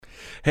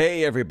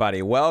Hey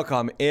everybody,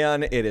 welcome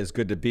in. It is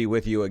good to be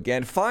with you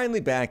again.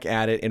 Finally back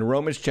at it in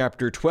Romans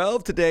chapter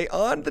 12 today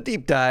on the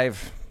Deep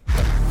Dive.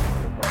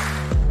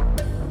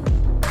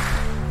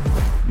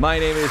 My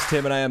name is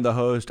Tim and I am the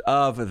host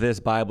of this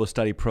Bible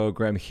study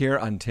program here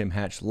on Tim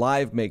Hatch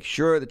Live. Make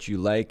sure that you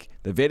like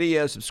the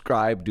video,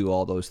 subscribe, do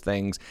all those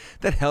things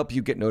that help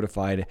you get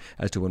notified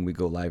as to when we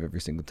go live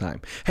every single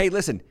time. Hey,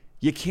 listen,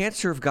 you can't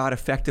serve God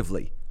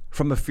effectively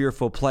from a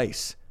fearful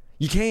place.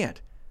 You can't.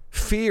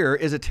 Fear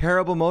is a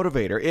terrible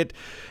motivator. It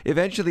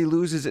eventually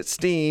loses its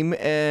steam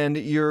and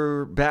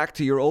you're back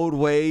to your old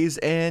ways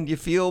and you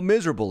feel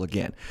miserable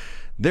again.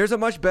 There's a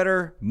much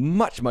better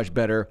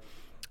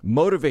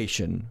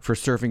motivation for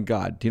serving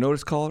God. Do you know what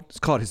it's called? It's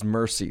called His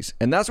mercies.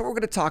 And that's what we're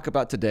going to talk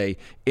about today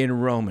in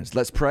Romans.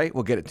 Let's pray.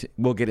 We'll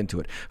get into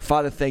it.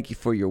 Father, thank you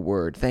for your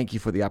word. Thank you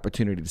for the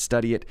opportunity to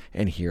study it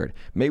and hear it.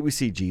 May we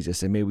see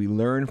Jesus and may we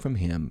learn from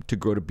him to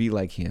grow to be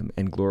like him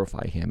and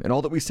glorify him. And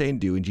all that we say and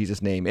do in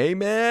Jesus' name.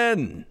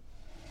 Amen.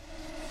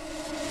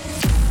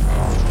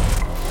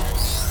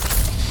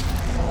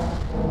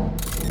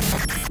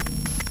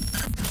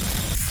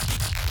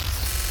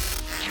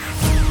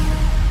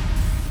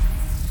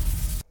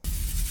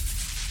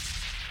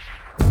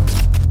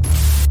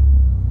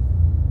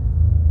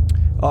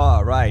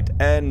 All right,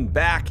 and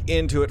back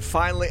into it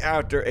finally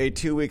after a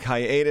 2-week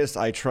hiatus.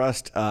 I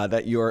trust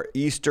that your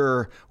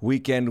Easter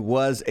weekend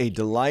was a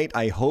delight.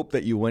 I hope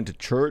that you went to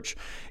church.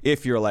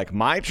 If you're like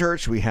my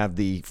church, we have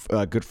the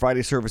Good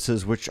Friday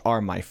services, which are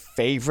my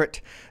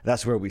favorite.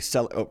 That's where we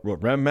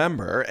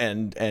remember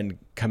and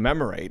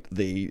commemorate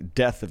the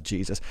death of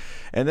Jesus.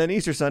 And then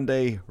Easter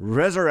Sunday,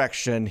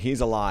 resurrection,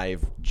 he's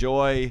alive,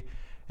 joy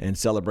and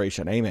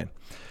celebration. Amen.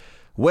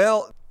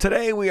 Well,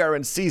 today we are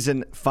in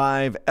Season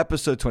 5,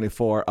 Episode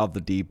 24 of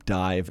The Deep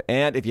Dive.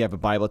 And if you have a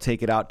Bible,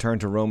 take it out, turn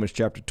to Romans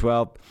chapter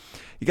 12.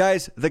 You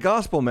guys, the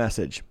gospel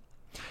message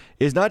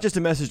is not just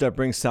a message that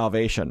brings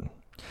salvation.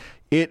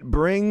 It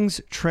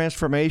brings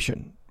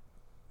transformation.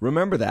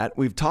 Remember that.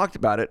 We've talked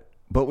about it,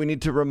 but we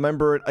need to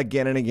remember it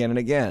again and again and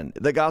again.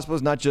 The gospel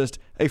is not just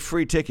a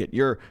free ticket,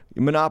 your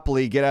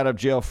Monopoly get out of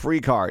jail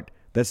free card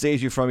that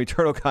saves you from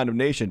eternal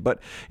condemnation,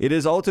 but it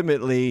is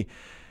ultimately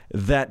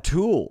that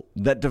tool,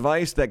 that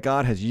device that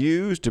God has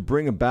used to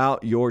bring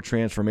about your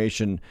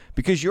transformation,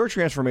 because your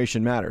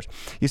transformation matters.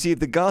 You see,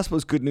 if the gospel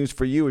is good news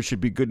for you, it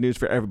should be good news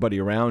for everybody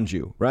around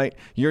you, right?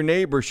 Your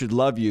neighbor should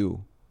love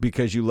you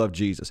because you love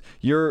Jesus.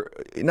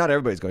 Not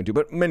everybody's going to,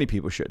 but many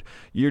people should.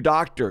 Your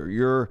doctor,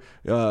 your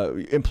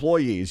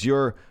employees,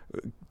 your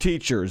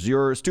teachers,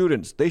 your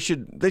students, they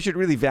should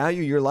really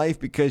value your life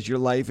because your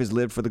life is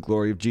lived for the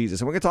glory of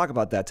Jesus. And we're going to talk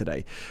about that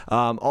today.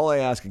 All I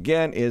ask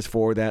again is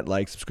for that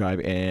like,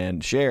 subscribe,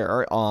 and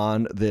share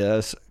on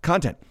this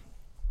content.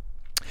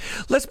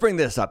 Let's bring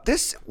this up.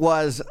 This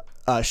was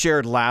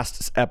shared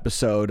last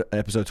episode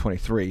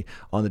 23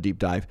 on the Deep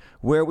Dive,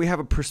 where we have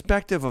a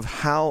perspective of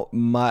how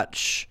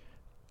much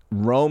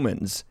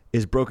Romans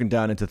is broken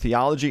down into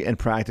theology and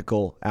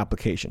practical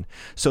application.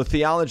 So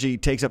theology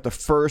takes up the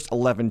first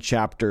 11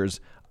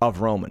 chapters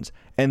of Romans.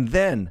 And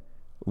then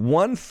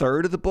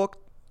 1/3 of the book,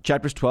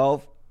 chapters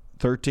 12,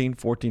 13,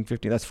 14,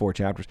 15, that's 4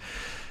 chapters,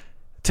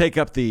 take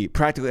up the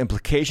practical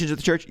implications of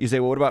the church. You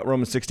say, well, what about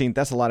Romans 16?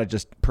 That's a lot of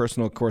just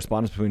personal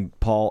correspondence between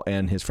Paul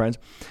and his friends.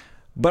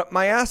 But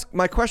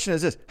my question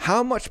is this: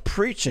 how much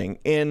preaching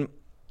in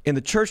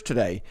the church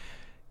today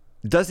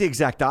does the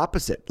exact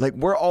opposite? Like,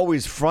 we're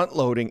always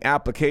front-loading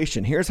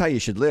application. Here's how you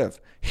should live.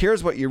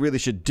 Here's what you really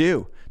should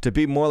do to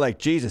be more like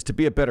Jesus, to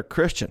be a better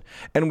Christian.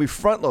 And we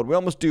front-load. We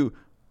almost do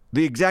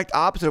the exact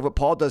opposite of what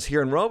Paul does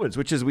here in Romans,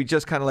 which is we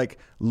just kind of like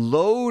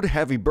load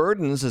heavy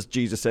burdens, as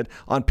Jesus said,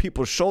 on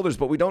people's shoulders,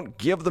 but we don't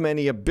give them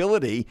any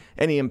ability,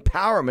 any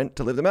empowerment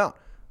to live them out.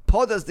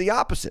 Paul does the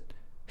opposite.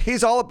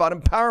 He's all about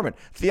empowerment,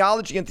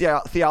 theology and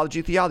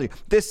theology.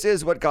 This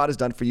is what God has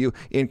done for you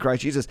in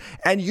Christ Jesus.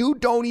 And you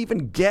don't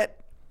even get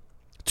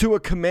to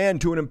a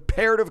command, to an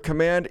imperative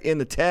command in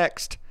the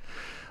text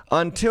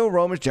until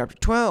Romans chapter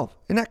 12.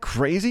 Isn't that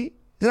crazy?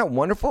 Isn't that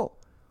wonderful?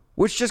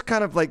 Which just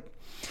kind of like,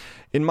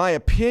 in my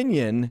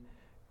opinion,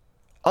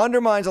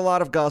 undermines a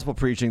lot of gospel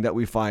preaching that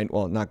we find,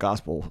 well, not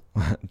gospel,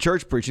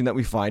 church preaching that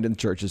we find in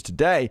churches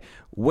today,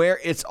 where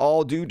it's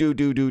all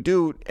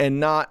do, and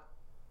not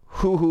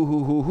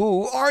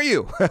who are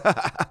you?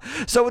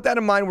 So with that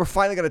in mind, we're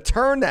finally going to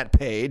turn that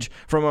page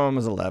from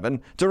Romans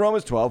 11 to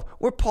Romans 12,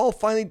 where Paul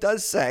finally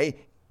does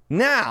say,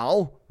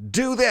 now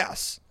do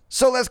this.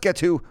 So let's get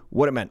to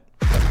what it meant.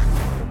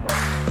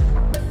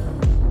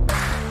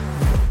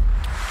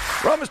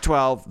 Romans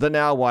 12, the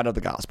now what of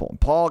the gospel.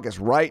 Paul gets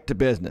right to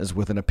business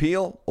with an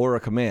appeal or a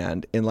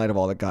command in light of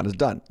all that God has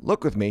done.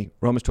 Look with me,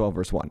 Romans 12,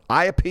 verse 1.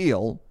 I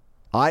appeal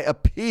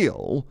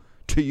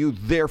to you,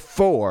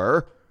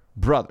 therefore,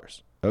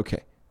 brothers.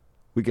 Okay,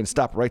 we can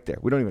stop right there.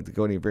 We don't even have to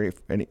go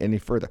any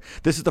further.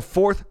 This is the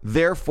fourth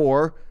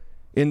therefore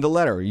in the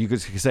letter. You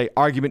could say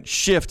argument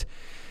shift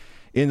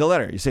in the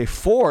letter. You say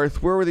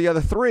fourth, where were the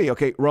other three?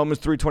 Okay, Romans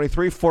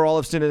 3:23, for all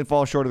have sinned and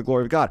fall short of the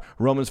glory of God.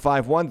 Romans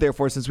 5:1,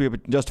 therefore, since we have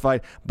been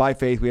justified by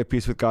faith, we have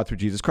peace with God through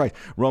Jesus Christ.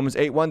 Romans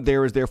 8:1,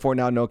 there is therefore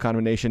now no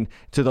condemnation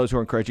to those who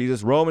are in Christ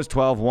Jesus. Romans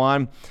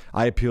 12:1,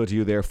 I appeal to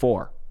you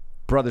therefore,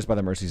 brothers, by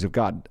the mercies of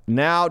God.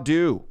 Now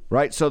do,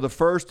 right? So the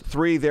first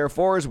three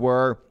therefores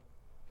were,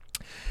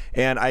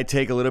 and I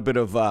take a little bit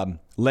of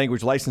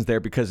language license there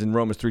because in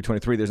Romans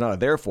 3:23, there's not a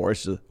therefore,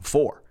 it's just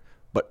for.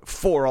 But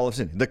for all of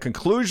sin. The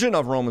conclusion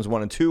of Romans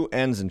 1 and 2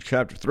 ends in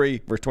chapter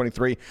 3, verse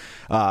 23.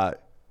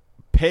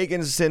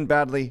 Pagans sin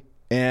badly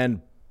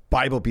and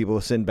Bible people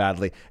sin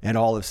badly, and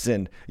all have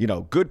sinned.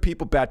 Good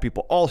people, bad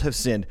people, all have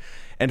sinned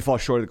and fall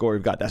short of the glory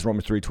of God. That's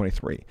Romans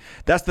 3:23.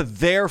 That's the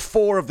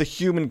therefore of the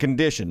human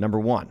condition, number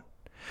one.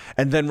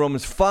 And then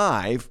Romans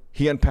 5,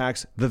 he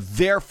unpacks the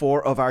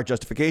therefore of our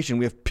justification.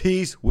 We have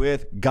peace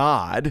with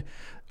God.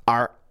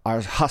 Our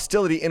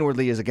hostility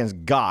inwardly is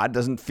against God.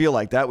 Doesn't feel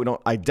like that. We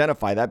don't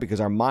identify that because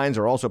our minds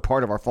are also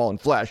part of our fallen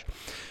flesh.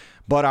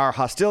 But our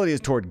hostility is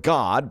toward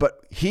God.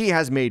 But he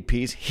has made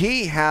peace.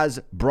 He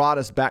has brought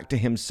us back to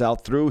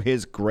himself through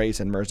his grace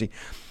and mercy.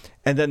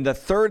 And then the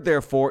third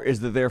therefore is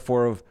the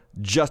therefore of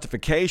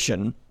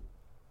justification.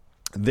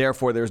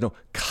 Therefore, there is no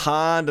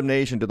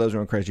condemnation to those who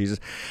are in Christ Jesus.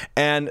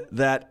 And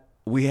that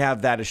we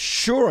have that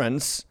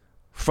assurance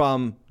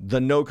from the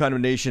no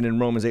condemnation in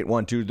Romans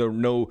 8:1 to the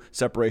no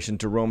separation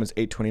to Romans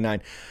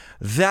 8:29,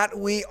 that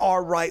we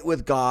are right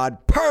with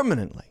God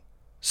permanently.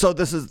 So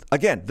this is,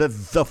 again, the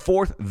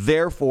fourth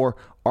therefore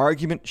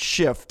argument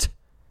shift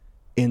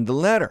in the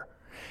letter.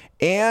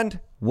 And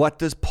what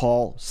does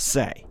Paul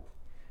say?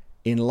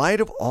 In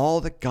light of all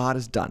that God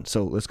has done.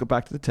 So let's go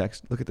back to the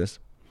text. Look at this.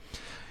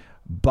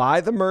 By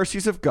the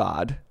mercies of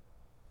God.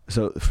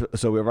 So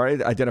we've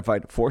already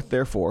identified fourth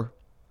therefore,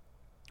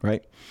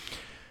 right?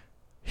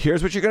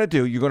 Here's what you're going to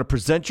do. You're going to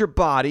present your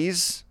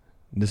bodies,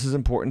 this is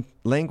important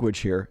language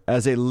here,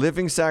 as a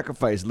living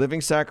sacrifice.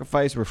 Living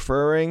sacrifice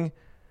referring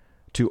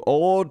to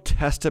Old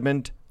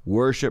Testament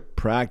worship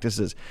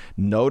practices.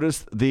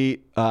 Notice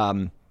the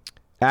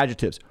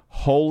adjectives,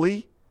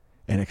 holy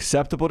and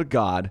acceptable to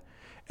God.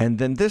 And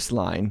then this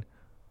line,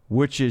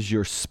 which is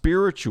your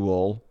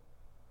spiritual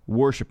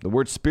worship. The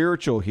word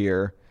spiritual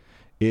here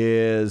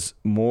is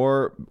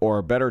more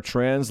or better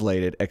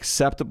translated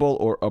acceptable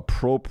or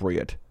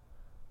appropriate.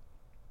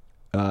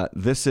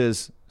 This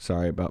is,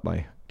 sorry about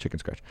my chicken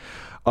scratch,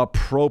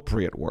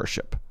 appropriate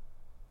worship.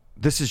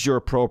 This is your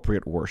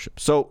appropriate worship.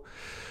 So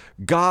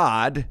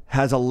God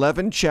has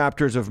 11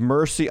 chapters of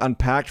mercy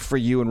unpacked for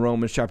you in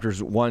Romans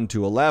chapters 1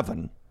 to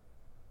 11.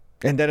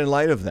 And then in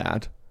light of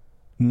that,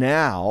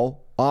 now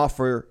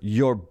offer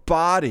your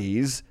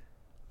bodies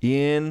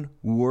in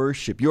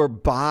worship. Your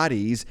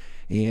bodies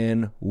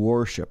in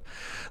worship.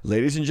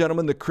 Ladies and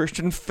gentlemen, the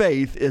Christian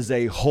faith is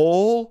a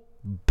whole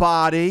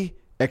body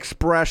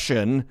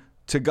expression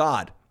to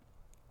God.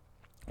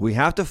 We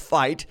have to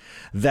fight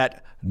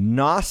that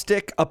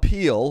Gnostic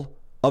appeal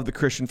of the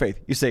Christian faith.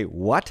 You say,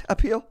 what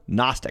appeal?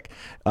 Gnostic.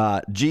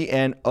 Gnostic.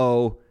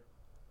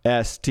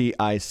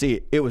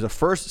 It was a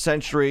first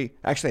century,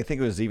 actually I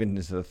think it was even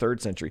into the 3rd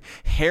century,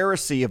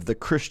 heresy of the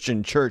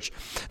Christian church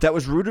that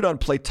was rooted on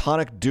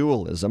Platonic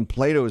dualism.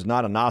 Plato is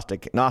not a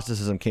Gnostic.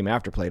 Gnosticism came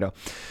after Plato.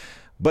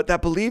 But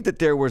that believed that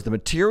there was the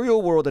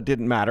material world that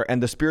didn't matter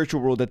and the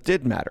spiritual world that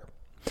did matter.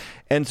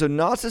 And so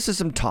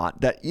Gnosticism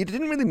taught that it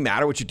didn't really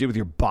matter what you did with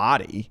your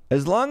body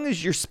as long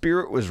as your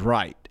spirit was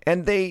right.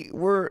 And they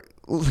were,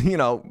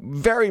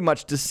 very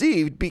much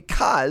deceived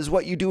because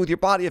what you do with your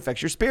body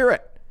affects your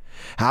spirit.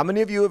 How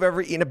many of you have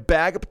ever eaten a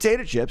bag of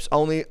potato chips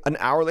only an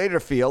hour later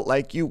feel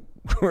like you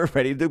were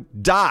ready to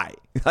die?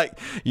 Like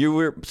you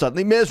were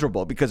suddenly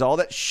miserable because all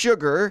that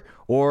sugar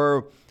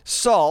or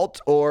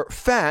salt or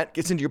fat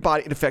gets into your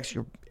body. It affects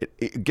your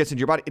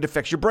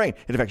brain.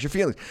 It affects your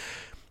feelings.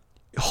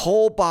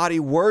 Whole body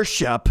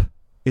worship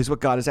is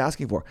what God is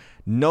asking for.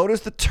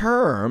 Notice the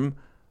term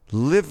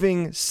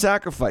living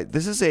sacrifice.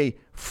 This is a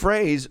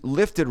phrase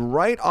lifted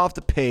right off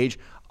the page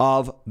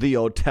of the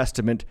Old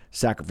Testament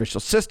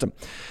sacrificial system.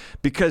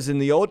 Because in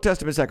the Old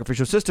Testament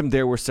sacrificial system,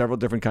 there were several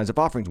different kinds of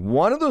offerings.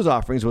 One of those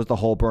offerings was the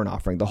whole burnt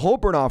offering. The whole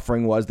burnt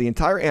offering was the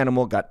entire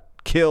animal got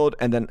killed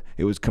and then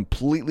it was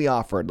completely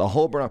offered. The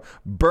whole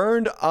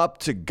burned up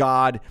to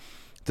God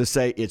to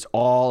say it's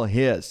all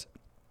his.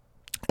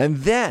 And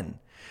then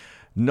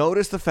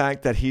notice the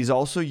fact that he's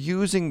also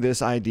using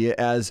this idea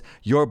as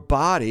your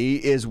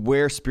body is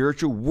where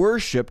spiritual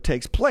worship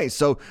takes place.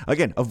 So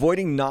again,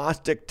 avoiding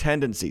Gnostic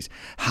tendencies.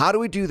 How do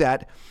we do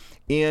that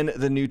in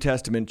the New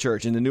Testament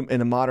church, in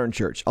the modern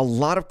church? A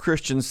lot of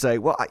Christians say,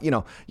 well,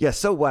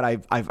 so what?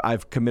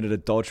 I've committed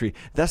adultery.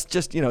 That's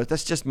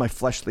just my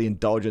fleshly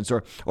indulgence,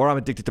 or I'm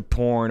addicted to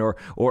porn, or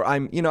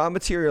I'm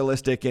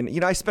materialistic,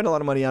 and I spend a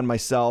lot of money on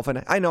myself,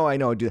 and I know I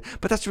do that,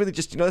 but that's really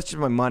just that's just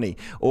my money.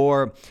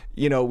 Or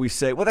we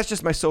say, well, that's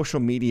just my social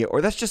media,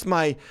 or that's just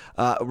my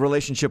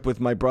relationship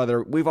with my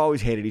brother. We've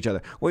always hated each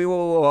other.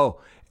 Whoa.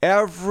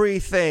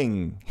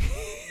 Everything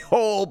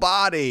whole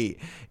body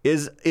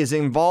is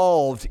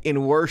involved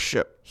in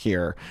worship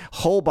here.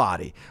 Whole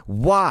body.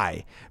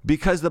 Why?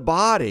 Because the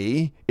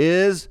body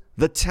is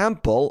the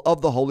temple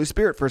of the Holy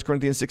Spirit. 1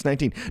 Corinthians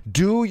 6:19.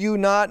 Do you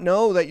not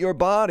know that your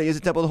body is a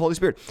temple of the Holy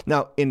Spirit?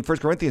 Now, in 1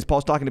 Corinthians,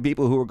 Paul's talking to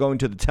people who were going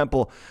to the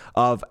temple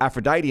of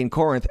Aphrodite in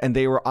Corinth, and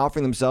they were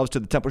offering themselves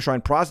to the temple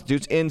shrine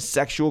prostitutes in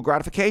sexual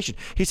gratification.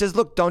 He says,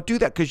 look, don't do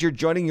that, because you're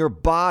joining your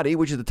body,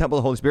 which is the temple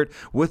of the Holy Spirit,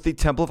 with the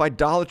temple of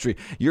idolatry.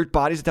 Your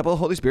body is the temple of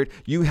the Holy Spirit.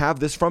 You have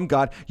this from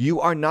God. You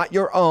are not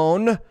your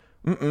own.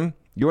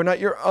 You are not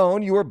your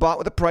own. You were bought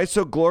with a price,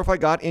 so glorify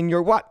God in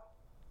your what?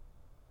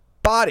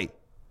 Body.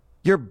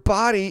 Your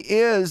body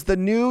is the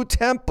new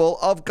temple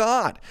of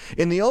God.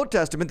 In the Old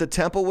Testament, the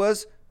temple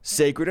was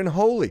sacred and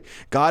holy.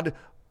 God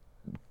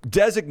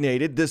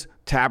designated this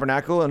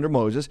tabernacle under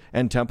Moses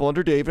and temple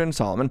under David and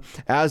Solomon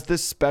as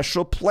this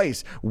special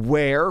place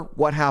where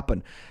what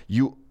happened?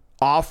 You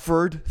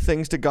offered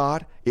things to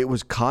God. It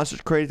was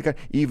consecrated to God.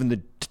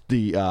 Even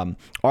the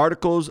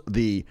articles,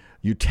 the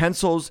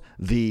utensils,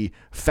 the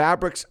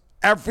fabrics,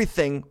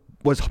 everything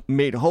was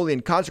made holy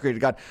and consecrated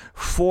to God.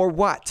 For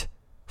what?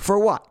 For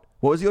what?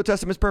 What was the Old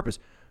Testament's purpose?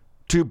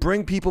 To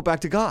bring people back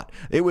to God.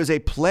 It was a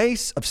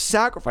place of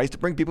sacrifice to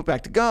bring people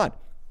back to God.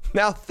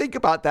 Now think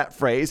about that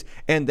phrase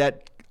and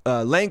that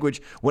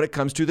language when it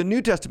comes to the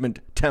New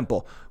Testament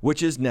temple,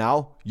 which is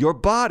now your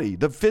body,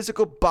 the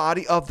physical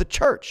body of the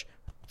church.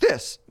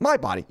 This, my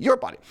body, your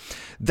body.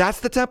 That's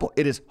the temple.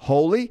 It is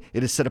holy.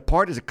 It is set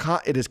apart.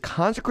 It is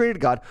consecrated to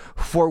God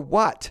for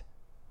what?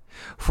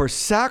 For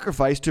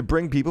sacrifice to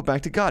bring people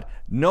back to God.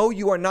 No,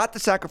 you are not the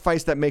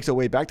sacrifice that makes a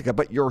way back to God,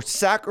 but your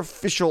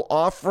sacrificial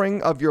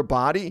offering of your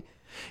body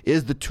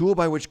is the tool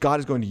by which God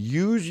is going to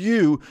use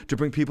you to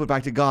bring people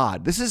back to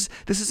God. This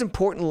is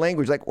important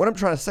language. Like what I'm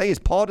trying to say is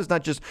Paul does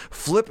not just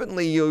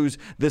flippantly use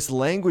this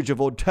language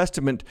of Old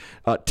Testament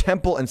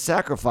temple and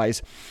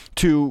sacrifice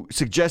to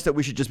suggest that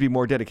we should just be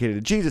more dedicated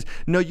to Jesus.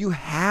 No, you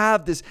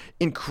have this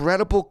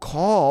incredible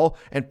call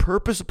and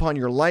purpose upon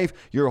your life,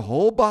 your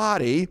whole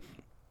body,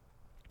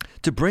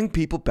 to bring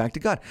people back to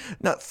God.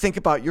 Now, think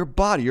about your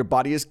body. Your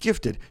body is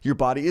gifted. Your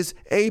body is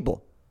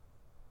able.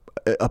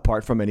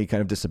 Apart from any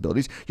kind of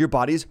disabilities, your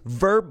body is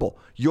verbal.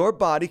 Your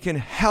body can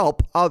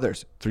help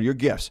others through your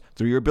gifts,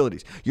 through your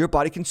abilities. Your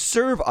body can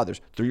serve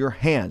others through your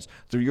hands,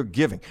 through your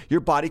giving. Your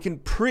body can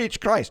preach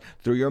Christ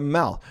through your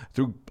mouth,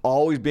 through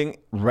always being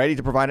ready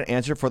to provide an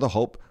answer for the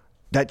hope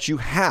that you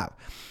have.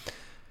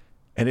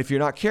 And if you're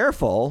not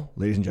careful,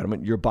 ladies and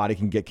gentlemen, your body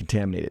can get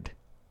contaminated.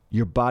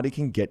 Your body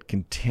can get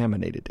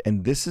contaminated.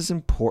 And this is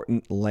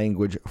important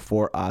language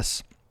for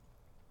us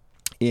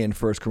in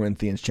 2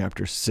 Corinthians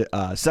chapter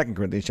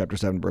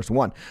 7, verse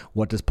 1.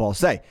 What does Paul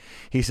say?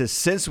 He says,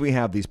 since we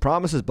have these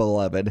promises,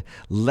 beloved,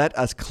 let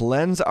us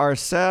cleanse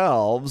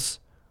ourselves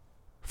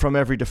from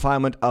every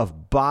defilement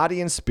of body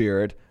and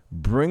spirit,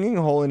 bringing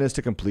holiness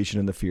to completion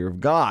in the fear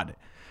of God.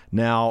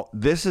 Now,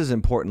 this is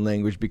important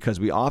language because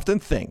we often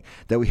think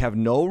that we have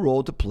no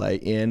role to play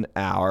in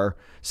our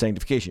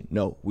sanctification.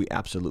 No, we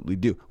absolutely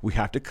do. We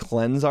have to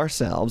cleanse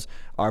ourselves,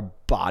 our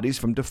bodies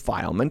from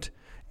defilement,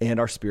 and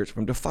our spirits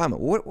from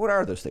defilement. What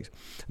are those things?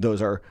 Those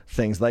are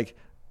things like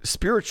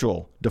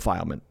spiritual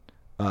defilement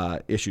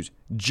issues,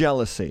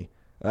 jealousy,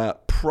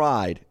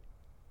 pride,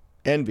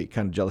 envy,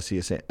 kind of jealousy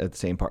at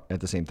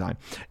the same time,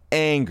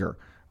 anger,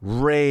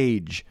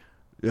 rage,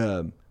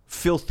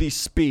 filthy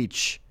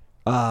speech,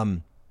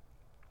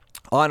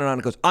 on and on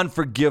it goes.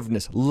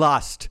 Unforgiveness,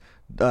 lust,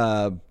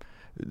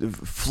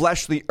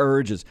 fleshly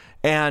urges.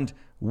 And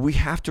we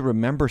have to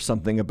remember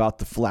something about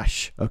the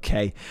flesh,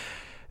 okay?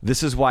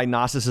 This is why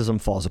Gnosticism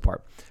falls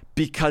apart.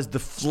 Because the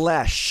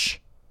flesh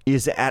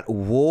is at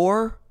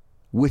war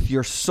with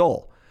your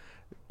soul.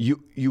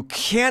 You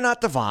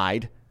cannot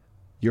divide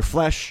your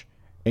flesh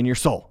and your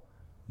soul.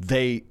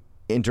 They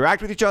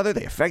interact with each other.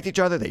 They affect each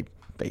other. They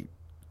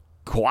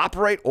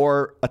cooperate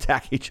or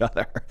attack each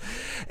other.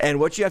 And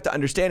what you have to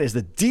understand is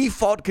the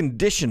default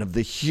condition of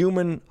the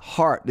human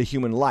heart, the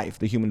human life,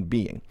 the human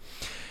being,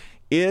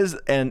 is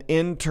an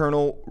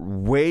internal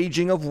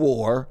waging of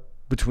war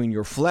between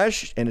your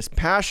flesh and its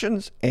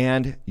passions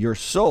and your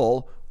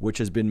soul, which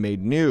has been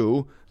made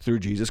new through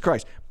Jesus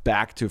Christ.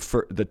 Back to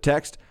the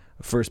text,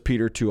 1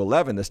 Peter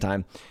 2:11 this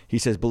time. He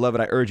says, beloved,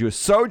 I urge you as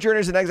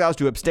sojourners and exiles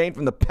to abstain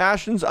from the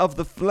passions of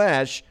the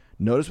flesh.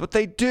 Notice what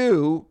they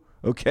do.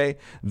 Okay,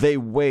 they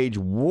wage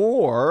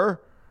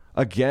war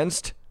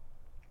against,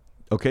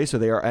 okay, so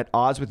they are at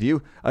odds with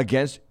you,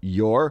 against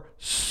your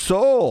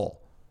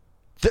soul.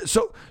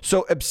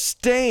 So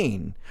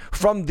abstain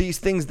from these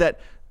things that,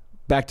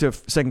 back to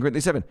 2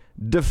 Corinthians 7,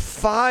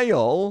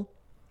 defile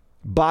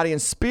body and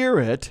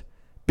spirit,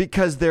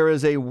 because there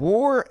is a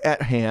war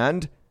at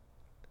hand.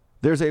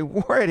 There's a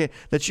war at hand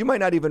that you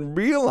might not even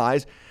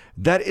realize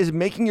that is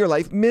making your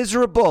life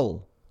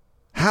miserable.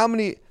 How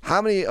many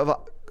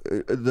of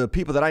the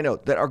people that I know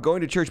that are going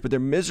to church, but they're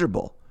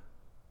miserable.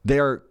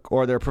 They're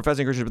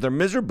professing Christians, but they're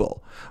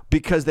miserable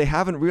because they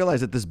haven't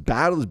realized that this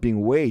battle is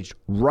being waged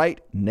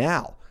right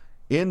now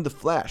in the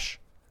flesh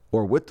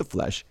or with the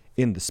flesh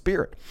in the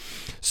Spirit.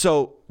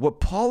 So what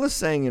Paul is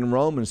saying in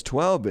Romans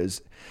 12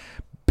 is,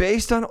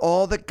 based on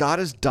all that God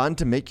has done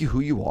to make you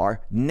who you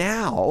are,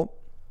 now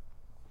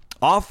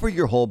offer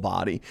your whole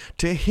body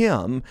to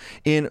him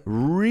in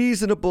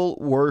reasonable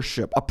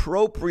worship,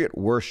 appropriate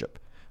worship.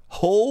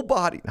 Whole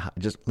body,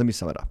 just let me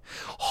sum it up.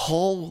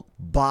 Whole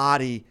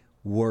body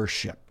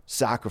worship,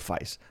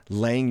 sacrifice,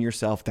 laying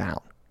yourself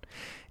down,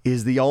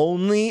 is the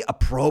only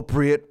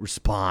appropriate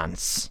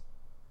response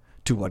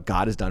to what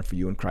God has done for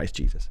you in Christ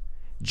Jesus.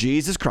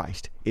 Jesus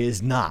Christ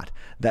is not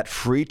that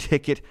free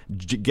ticket,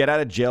 get out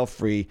of jail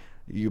free,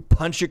 you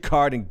punch your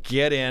card and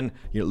get in,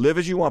 you live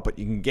as you want, but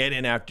you can get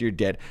in after you're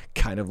dead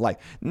kind of life.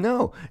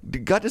 No,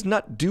 God does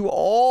not do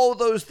all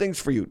those things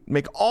for you,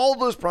 make all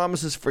those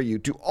promises for you,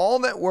 do all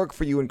that work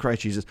for you in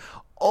Christ Jesus,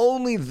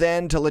 only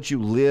then to let you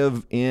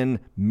live in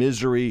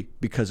misery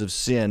because of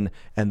sin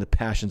and the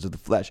passions of the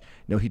flesh.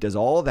 No, he does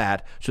all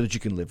that so that you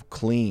can live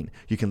clean,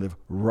 you can live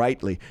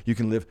rightly, you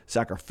can live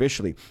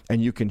sacrificially,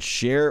 and you can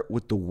share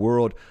with the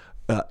world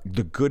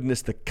the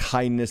goodness, the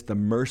kindness, the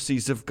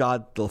mercies of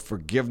God, the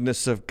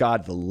forgiveness of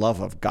God, the love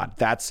of God.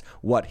 That's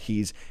what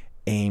he's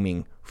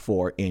aiming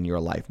for in your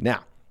life.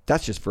 Now,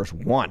 that's just verse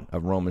 1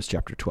 of Romans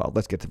chapter 12.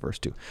 Let's get to verse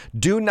 2.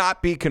 Do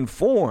not be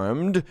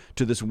conformed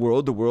to this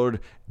world. The word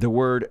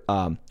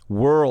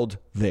world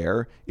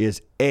there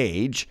is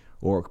age,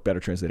 or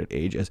better translated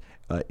age, as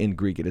in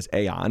Greek it is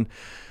aeon.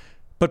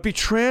 But be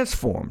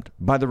transformed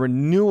by the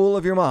renewal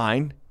of your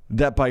mind,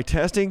 that by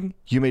testing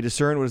you may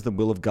discern what is the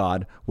will of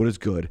God, what is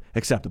good,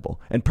 acceptable,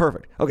 and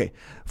perfect. Okay,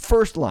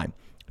 first line,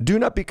 do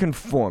not be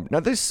conformed. Now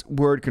this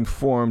word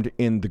conformed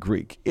in the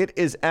Greek, it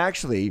is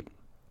actually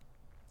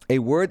a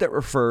word that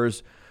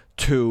refers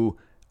to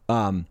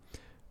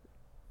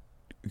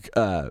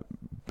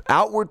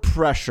outward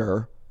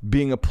pressure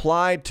being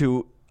applied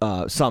to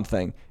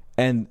something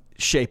and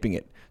shaping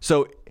it.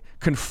 So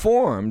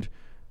conformed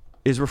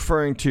is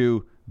referring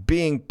to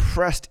being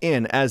pressed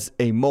in as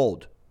a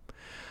mold.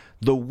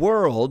 The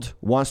world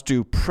wants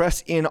to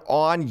press in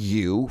on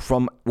you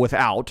from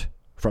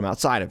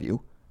outside of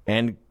you,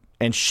 and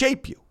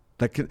shape you.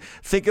 Like,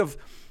 think of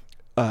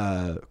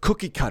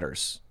cookie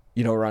cutters,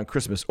 around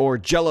Christmas, or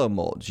Jell-O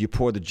molds. You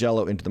pour the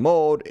Jell-O into the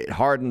mold, it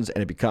hardens,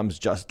 and it becomes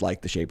just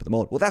like the shape of the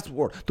mold. Well, that's the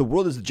world. The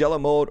world is the Jell-O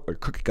mold or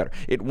cookie cutter.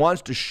 It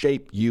wants to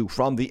shape you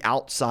from the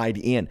outside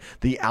in,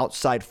 the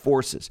outside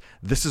forces.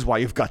 This is why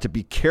you've got to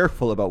be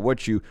careful about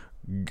what you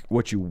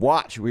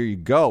watch, where you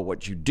go,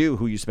 what you do,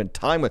 who you spend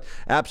time with.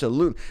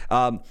 Absolutely.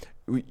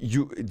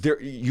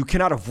 You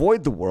cannot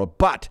avoid the world,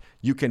 but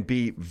you can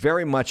be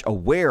very much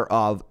aware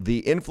of the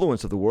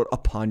influence of the world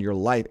upon your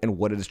life and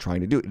what it is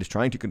trying to do. It is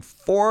trying to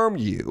conform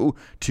you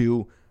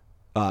to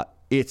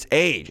its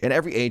age, and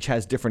every age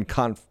has different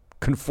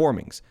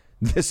conformings.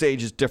 This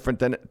age is different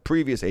than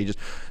previous ages.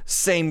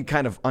 Same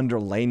kind of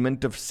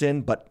underlayment of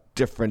sin, but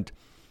different,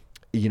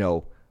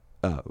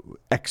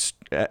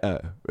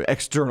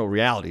 external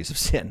realities of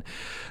sin.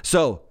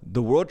 So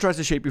the world tries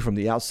to shape you from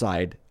the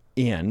outside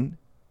in.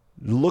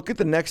 Look at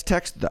the next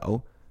text,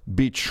 though.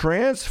 Be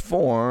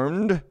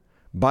transformed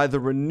by the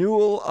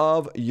renewal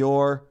of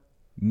your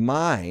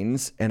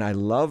minds. And I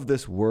love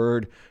this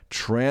word,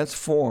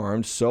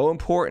 transformed, so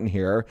important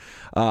here.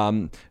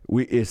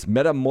 It's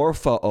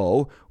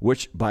metamorpho,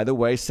 which, by the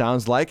way,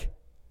 sounds like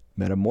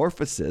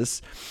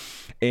metamorphosis.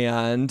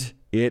 And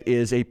it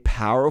is a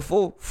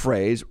powerful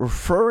phrase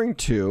referring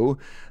to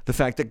the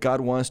fact that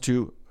God wants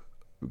to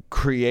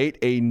create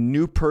a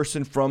new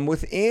person from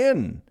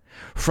within,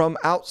 from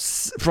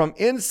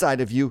inside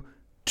of you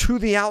to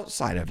the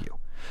outside of you.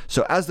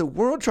 So as the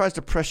world tries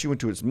to press you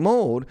into its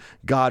mold,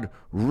 God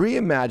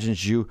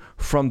reimagines you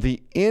from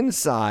the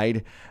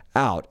inside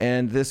out.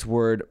 And this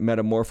word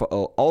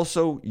metamorpho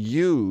also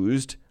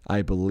used,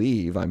 I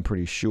believe, I'm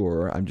pretty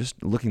sure, I'm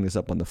just looking this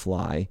up on the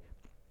fly.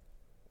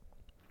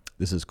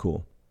 This is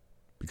cool,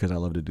 because I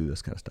love to do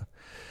this kind of stuff.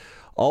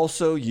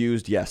 Also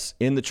used, yes,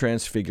 in the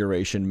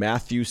transfiguration,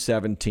 Matthew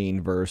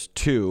 17, verse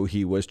 2,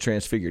 he was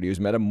transfigured. He was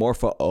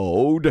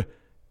metamorphoed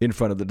in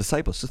front of the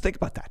disciples. So think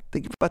about that.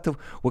 Think about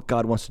what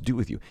God wants to do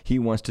with you. He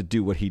wants to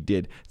do what he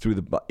did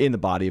in the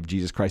body of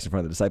Jesus Christ in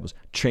front of the disciples,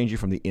 change you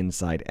from the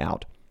inside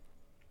out.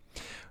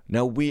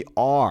 Now, we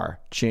are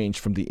changed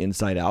from the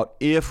inside out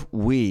if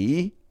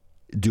we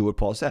do what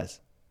Paul says,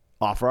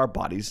 offer our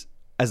bodies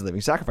as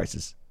living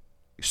sacrifices.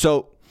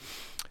 So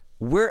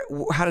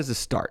how does this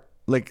start?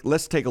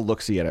 Let's take a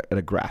look-see at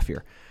a graph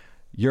here.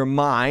 Your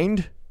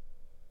mind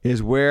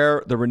is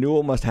where the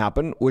renewal must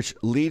happen, which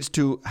leads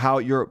to how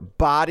your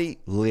body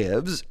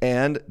lives,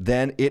 and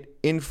then it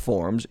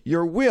informs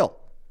your will.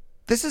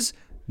 This is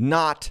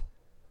not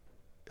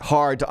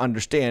hard to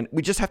understand.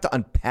 We just have to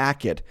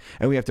unpack it,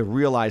 and we have to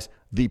realize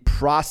the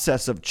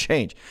process of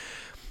change.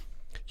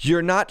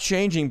 You're not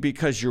changing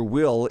because your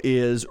will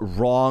is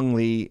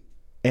wrongly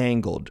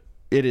angled.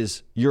 It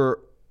is your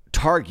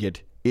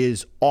target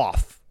is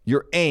off.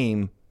 Your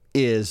aim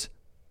is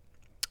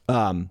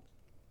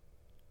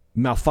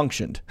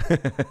malfunctioned.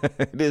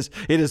 It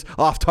is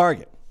off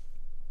target.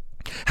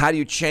 How do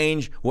you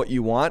change what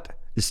you want?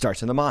 It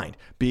starts in the mind.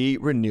 Be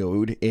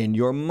renewed in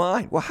your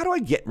mind. Well, how do I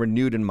get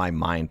renewed in my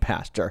mind,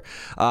 Pastor?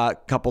 A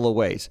couple of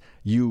ways.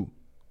 You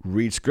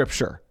read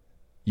Scripture.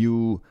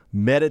 You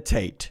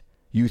meditate.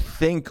 You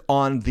think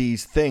on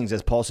these things,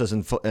 as Paul says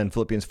in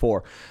Philippians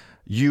 4.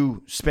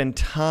 You spend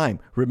time.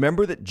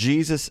 Remember that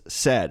Jesus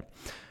said,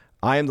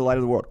 I am the light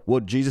of the world. Well,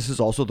 Jesus is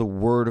also the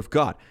Word of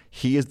God.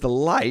 He is the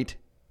light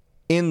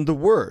in the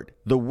Word.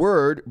 The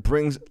Word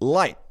brings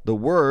light. The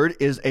Word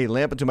is a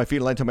lamp unto my feet,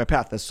 a light unto my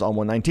path. That's Psalm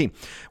 119.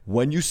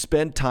 When you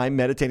spend time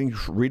meditating,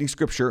 reading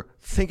Scripture,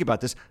 think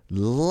about this.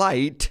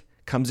 Light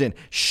comes in,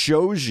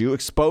 shows you,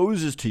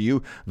 exposes to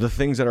you the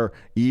things that are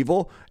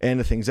evil and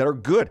the things that are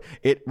good.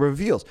 It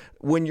reveals.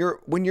 When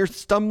you're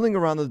stumbling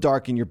around in the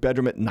dark in your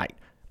bedroom at night,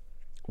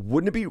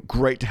 wouldn't it be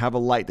great to have a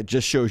light that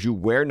just shows you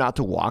where not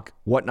to walk,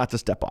 what not to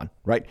step on,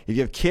 right? If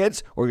you have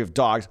kids or you have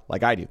dogs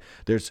like I do,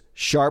 there's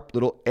sharp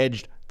little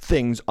edged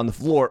things on the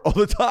floor all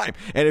the time.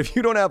 And if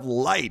you don't have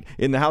light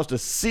in the house to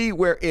see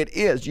where it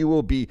is, you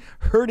will be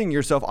hurting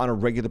yourself on a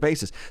regular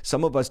basis.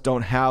 Some of us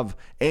don't have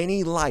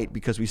any light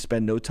because we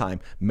spend no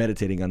time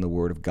meditating on the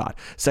Word of God.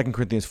 2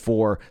 Corinthians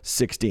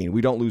 4:16.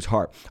 We don't lose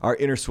heart. Our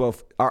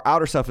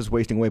outer self is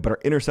wasting away, but our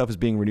inner self is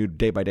being renewed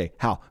day by day.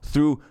 How?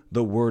 Through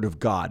the Word of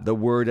God, the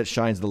Word that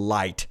shines the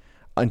light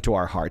unto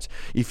our hearts.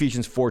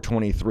 Ephesians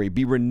 4:23,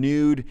 be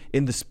renewed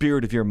in the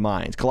spirit of your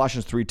minds.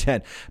 Colossians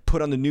 3:10,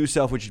 put on the new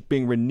self, which is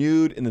being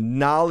renewed in the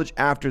knowledge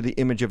after the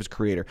image of its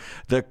creator.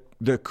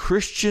 The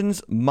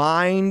Christian's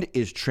mind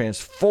is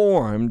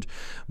transformed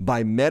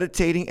by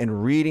meditating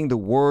and reading the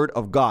Word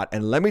of God.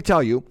 And let me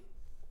tell you,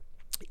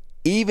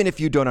 even if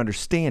you don't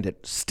understand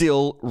it,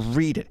 still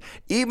read it.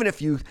 Even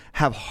if you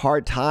have a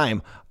hard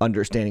time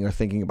understanding or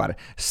thinking about it,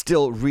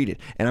 still read it.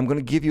 And I'm going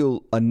to give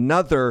you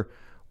another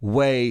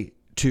way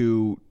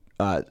to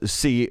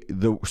see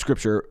the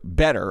Scripture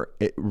better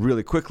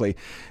really quickly,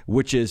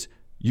 which is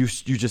you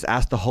just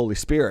ask the Holy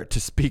Spirit to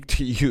speak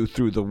to you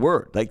through the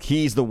Word. Like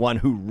He's the one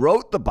who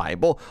wrote the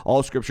Bible.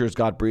 All Scripture is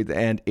God-breathed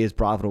and is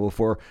profitable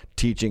for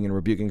teaching and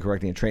rebuking,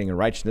 correcting, and training in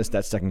righteousness.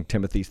 That's 2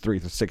 Timothy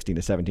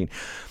 3:16-17.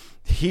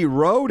 He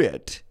wrote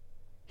it.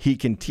 He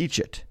can teach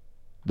it.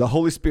 The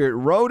Holy Spirit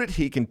wrote it.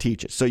 He can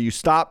teach it. So you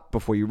stop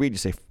before you read. You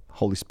say,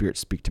 Holy Spirit,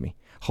 speak to me.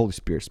 Holy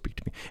Spirit, speak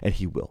to me. And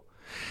He will.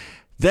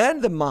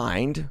 Then the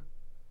mind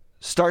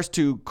starts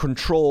to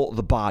control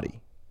the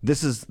body.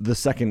 This is the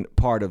second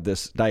part of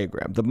this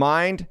diagram. The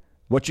mind,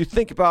 what you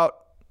think about,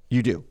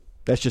 you do.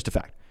 That's just a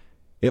fact.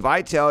 If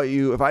I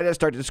just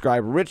start to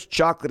describe rich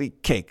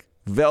chocolatey cake,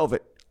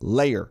 velvet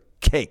layer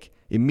cake,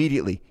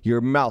 immediately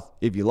your mouth,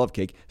 if you love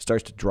cake,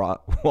 starts to draw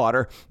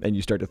water and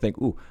you start to think,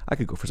 ooh, I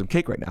could go for some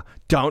cake right now.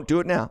 Don't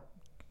do it now.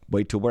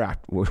 Wait till we're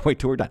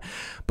done.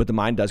 But the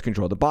mind does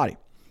control the body.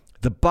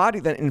 The body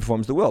then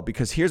informs the will,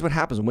 because here's what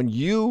happens. When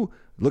you,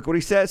 look what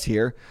he says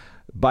here,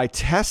 by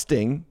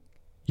testing,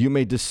 you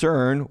may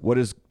discern what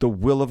is the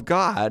will of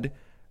God.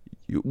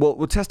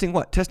 Well, testing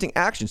what? Testing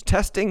actions,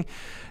 testing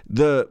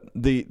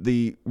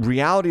the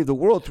reality of the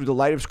world through the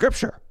light of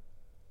Scripture.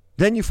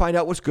 Then you find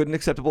out what's good and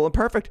acceptable and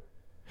perfect.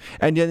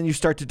 And then you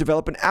start to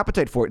develop an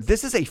appetite for it.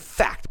 This is a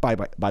fact, by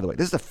the way.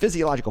 This is a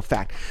physiological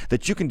fact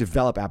that you can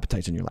develop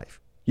appetites in your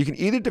life. You can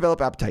either develop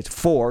appetites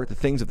for the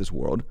things of this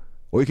world,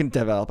 or you can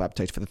develop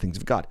appetites for the things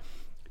of God.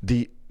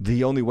 The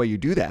only way you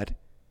do that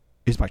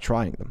is by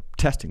trying them,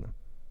 testing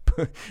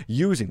them,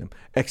 using them,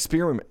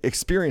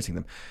 experiencing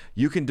them.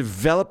 You can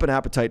develop an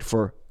appetite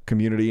for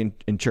community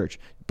in church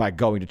by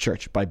going to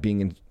church, by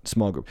being in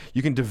small group.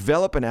 You can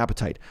develop an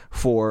appetite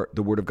for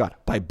the Word of God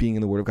by being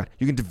in the Word of God.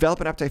 You can develop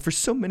an appetite for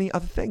so many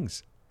other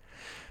things.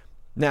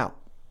 Now,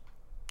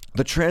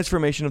 the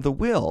transformation of the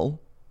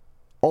will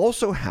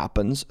also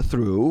happens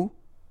through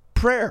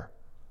prayer.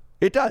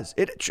 It does.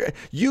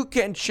 You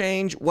can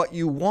change what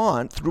you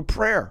want through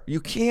prayer. You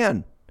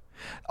can.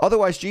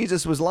 Otherwise,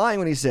 Jesus was lying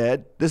when he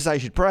said, this is how you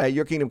should pray,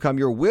 your kingdom come,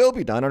 your will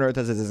be done on earth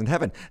as it is in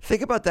heaven.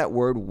 Think about that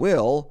word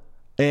will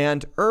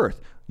and earth.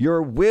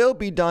 Your will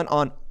be done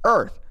on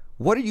earth.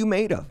 What are you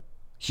made of?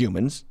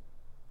 Humans.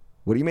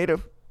 What are you made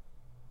of?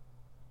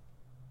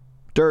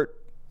 Dirt.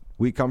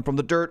 We come from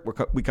the dirt.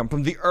 We come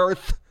from the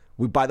earth.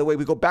 By the way,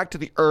 we go back to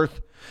the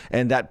earth,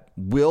 and that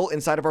will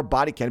inside of our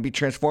body can be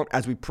transformed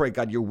as we pray,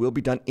 God, your will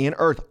be done in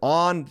earth,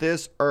 on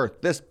this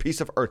earth, this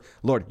piece of earth.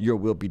 Lord, your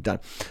will be done.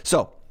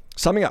 So,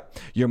 summing up,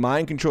 your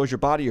mind controls your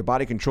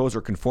body controls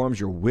or conforms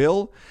your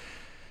will,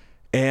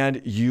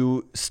 and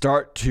you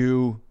start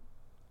to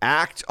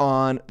act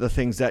on the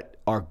things that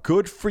are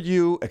good for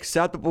you,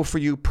 acceptable for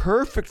you,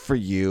 perfect for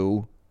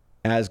you,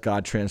 as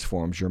God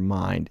transforms your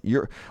mind.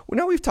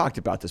 We've talked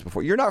about this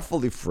before. You're not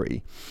fully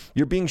free.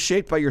 You're being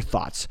shaped by your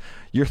thoughts.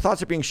 Your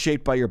thoughts are being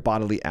shaped by your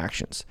bodily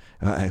actions,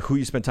 who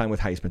you spend time with,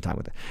 how you spend time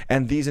with it.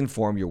 And these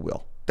inform your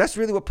will. That's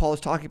really what Paul is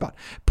talking about.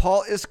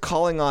 Paul is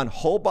calling on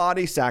whole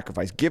body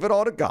sacrifice. Give it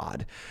all to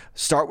God.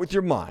 Start with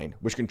your mind,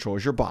 which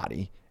controls your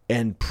body,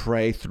 and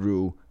pray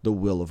through the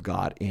will of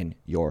God in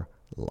your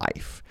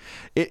life.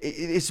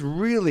 It's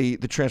really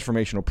the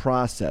transformational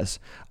process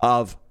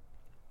of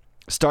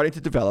starting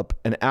to develop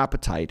an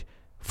appetite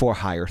for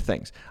higher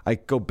things. I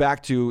go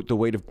back to The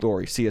Weight of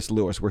Glory, C.S.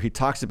 Lewis, where he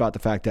talks about the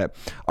fact that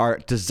our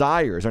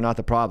desires are not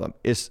the problem.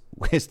 It's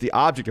the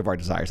object of our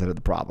desires that are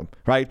the problem,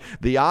 right?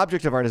 The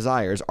object of our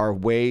desires are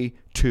way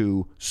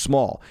too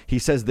small. He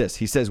says this.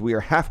 He says, we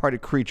are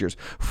half-hearted creatures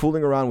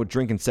fooling around with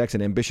drink and sex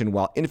and ambition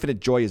while infinite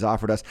joy is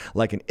offered us,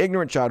 like an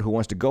ignorant child who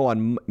wants to go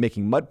on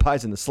making mud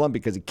pies in the slum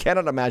because he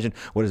cannot imagine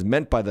what is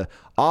meant by the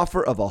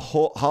offer of a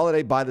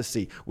holiday by the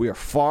sea. We are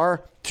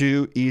far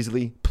too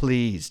easily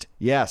pleased.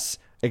 Yes.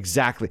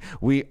 Exactly.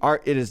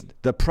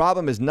 The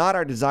problem is not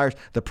our desires.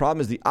 The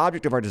problem is the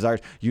object of our desires.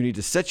 You need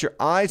to set your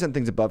eyes on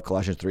things above,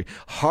 Colossians 3,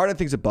 heart on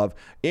things above,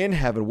 in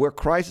heaven, where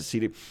Christ is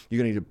seated.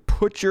 You're going to need to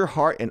put your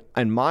heart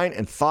and mind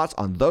and thoughts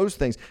on those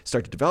things,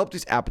 start to develop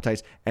these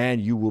appetites, and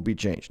you will be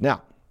changed.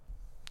 Now,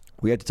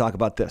 we had to talk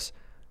about this.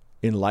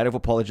 In light of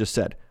what Paul had just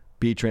said,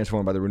 be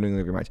transformed by the renewing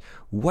of your minds.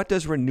 What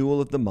does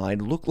renewal of the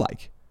mind look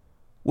like?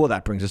 Well,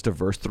 that brings us to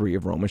verse 3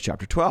 of Romans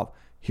chapter 12.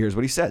 Here's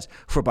what he says.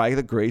 For by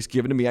the grace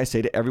given to me, I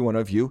say to every one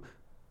of you,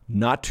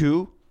 not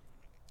to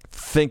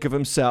think of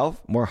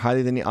himself more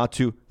highly than he ought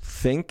to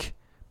think,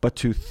 but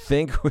to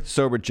think with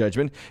sober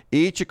judgment,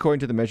 each according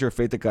to the measure of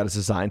faith that God has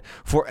assigned.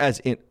 For as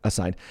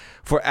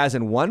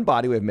in one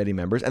body we have many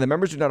members, and the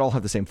members do not all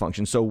have the same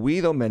function. So we,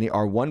 though many,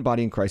 are one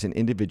body in Christ and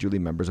individually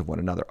members of one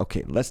another.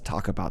 Okay, let's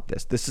talk about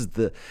this. This is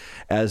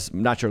as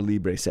Nacho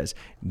Libre says,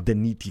 the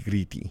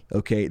nitty-gritty.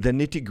 Okay, the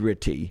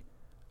nitty-gritty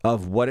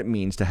of what it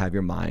means to have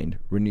your mind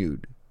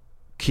renewed.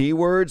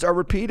 Keywords are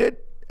repeated,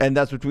 and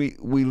that's what we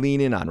lean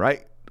in on,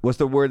 right? What's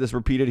the word that's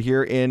repeated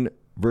here in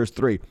verse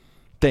 3?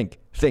 Think.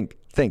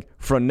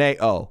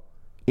 Phroneo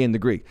in the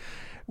Greek.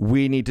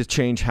 We need to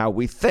change how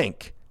we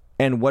think.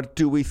 And what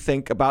do we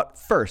think about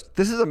first?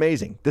 This is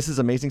amazing. This is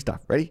amazing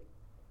stuff. Ready?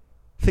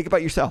 Think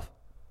about yourself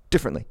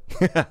differently.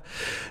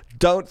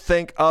 Don't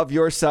think of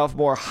yourself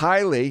more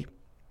highly.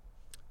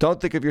 Don't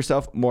think of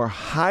yourself more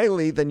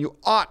highly than you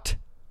ought.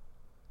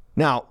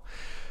 Now,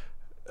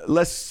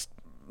 let's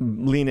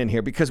lean in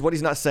here, because what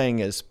he's not saying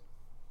is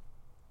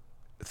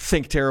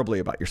think terribly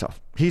about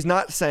yourself. He's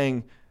not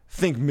saying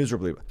think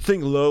miserably,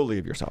 think lowly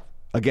of yourself.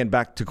 Again,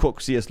 back to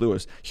quote C.S.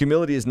 Lewis,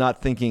 humility is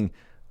not thinking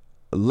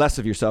less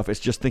of yourself,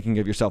 it's just thinking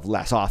of yourself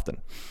less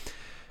often.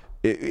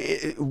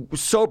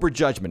 Sober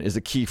judgment is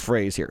a key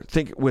phrase here.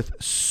 Think with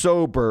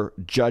sober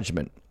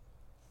judgment.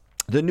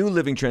 The New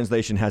Living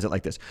Translation has it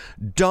like this.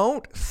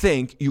 Don't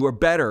think you are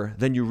better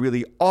than you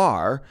really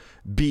are.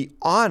 Be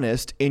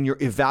honest in your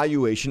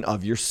evaluation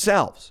of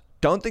yourselves.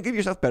 Don't think of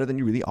yourself better than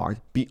you really are.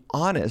 Be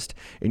honest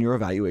in your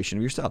evaluation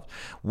of yourself.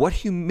 What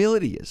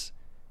humility is,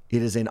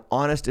 it is an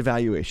honest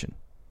evaluation.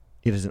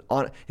 It is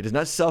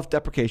not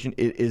self-deprecation.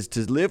 It is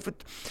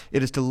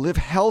to live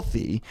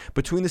healthy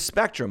between the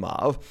spectrum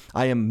of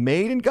I am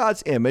made in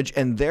God's image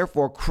and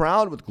therefore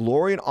crowned with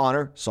glory and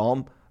honor.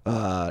 Psalm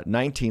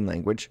 19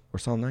 language, or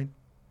Psalm 9?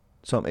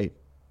 Psalm 8.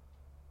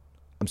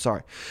 I'm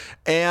sorry.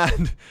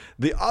 And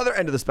the other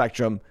end of the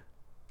spectrum,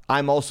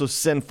 I'm also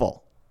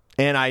sinful.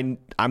 And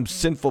I'm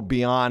sinful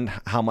beyond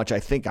how much I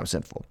think I'm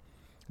sinful.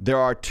 There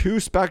are two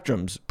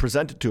spectrums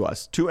presented to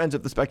us, two ends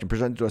of the spectrum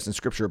presented to us in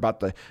Scripture about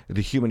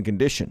the human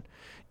condition,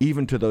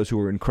 even to those who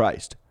are in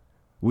Christ.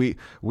 We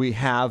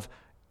have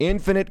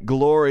infinite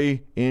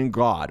glory in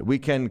God. We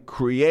can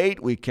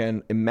create, we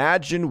can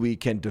imagine, we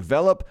can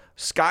develop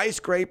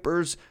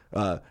skyscrapers,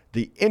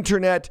 the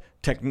internet,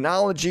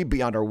 technology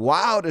beyond our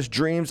wildest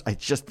dreams. I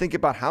just think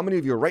about how many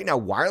of you are right now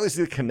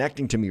wirelessly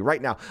connecting to me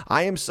right now.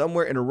 I am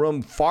somewhere in a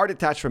room far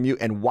detached from you,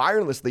 and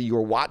wirelessly you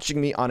are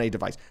watching me on a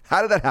device.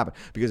 How did that happen?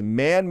 Because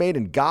man made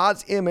in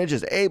God's image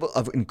is able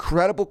of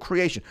incredible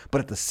creation,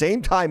 but at the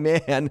same time,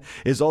 man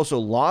is also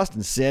lost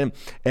in sin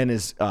and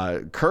is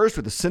cursed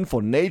with a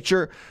sinful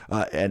nature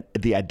and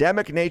the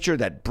Adamic nature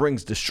that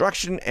brings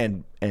destruction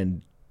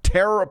and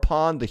terror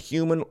upon the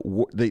human,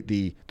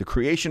 the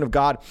creation of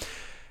God.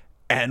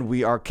 And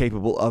we are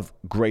capable of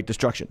great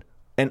destruction.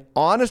 An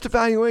honest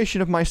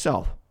evaluation of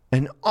myself,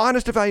 an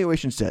honest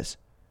evaluation says,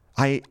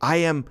 I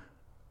am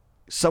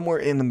somewhere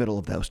in the middle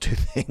of those two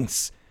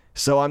things.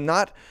 So I'm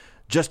not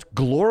just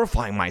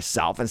glorifying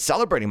myself and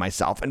celebrating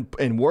myself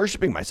and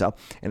worshiping myself.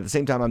 And at the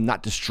same time, I'm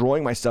not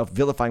destroying myself,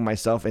 vilifying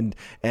myself,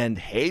 and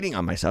hating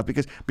on myself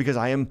because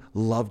I am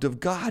loved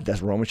of God.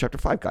 That's Romans chapter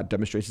 5. God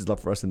demonstrates his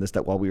love for us in this,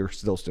 that while we were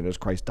still sinners,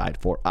 Christ died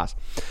for us.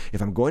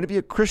 If I'm going to be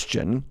a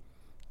Christian,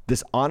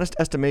 this honest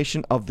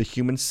estimation of the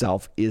human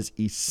self is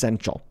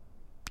essential.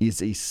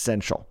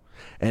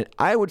 And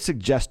I would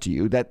suggest to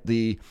you that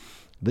the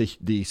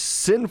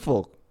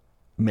sinful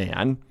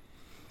man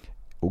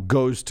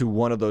goes to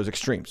one of those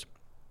extremes.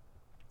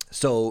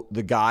 So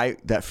the guy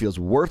that feels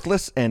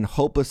worthless and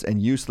hopeless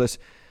and useless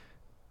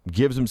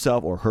gives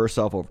himself or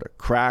herself over to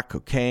crack,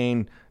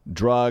 cocaine,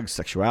 drugs,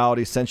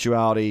 sexuality,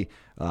 sensuality,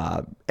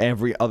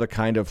 every other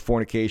kind of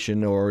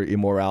fornication or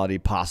immorality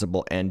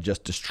possible, and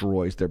just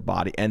destroys their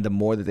body. And the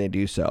more that they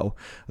do so,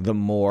 the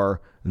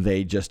more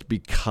they just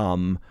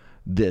become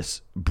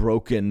this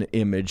broken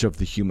image of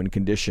the human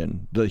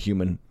condition, the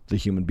human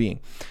being.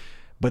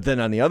 But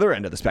then on the other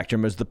end of the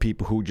spectrum is the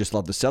people who just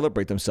love to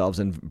celebrate themselves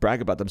and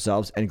brag about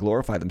themselves and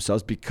glorify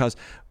themselves because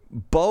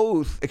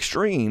both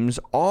extremes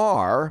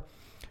are,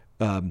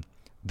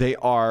 they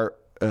are,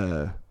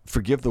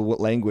 forgive the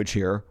language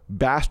here,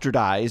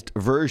 bastardized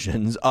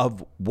versions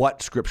of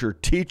what Scripture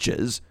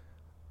teaches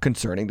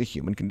concerning the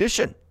human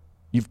condition.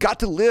 You've got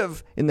to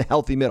live in the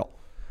healthy middle.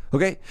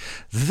 Okay?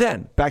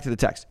 Then, back to the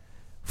text.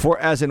 For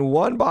as in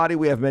one body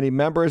we have many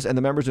members, and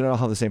the members do not all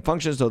have the same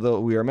functions, although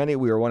we are many,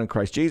 we are one in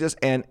Christ Jesus,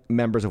 and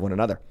members of one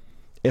another.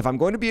 If I'm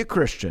going to be a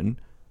Christian,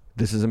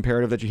 this is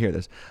imperative that you hear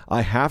this,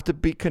 I have to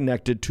be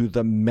connected to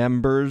the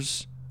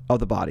members of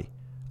the body.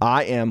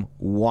 I am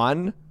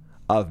one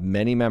of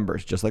many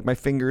members, just like my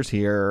fingers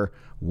here.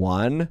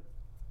 One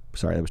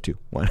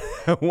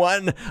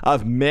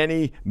of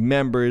many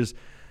members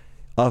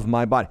of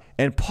my body.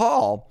 And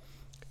Paul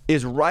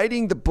is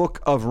writing the book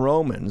of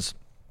Romans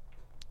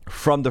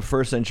from the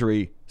first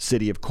century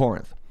city of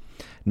Corinth.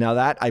 Now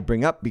that I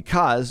bring up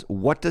because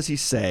what does he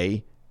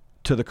say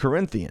to the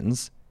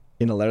Corinthians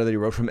in a letter that he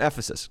wrote from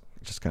Ephesus?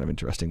 Which is kind of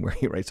interesting where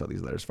he writes all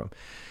these letters from.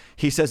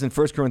 He says in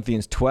 1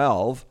 Corinthians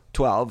 12,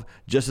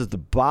 just as the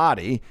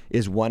body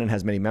is one and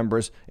has many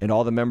members, and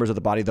all the members of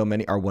the body, though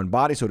many, are one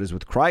body, so it is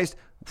with Christ.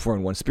 For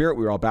in one spirit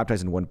we were all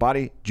baptized in one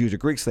body, Jews or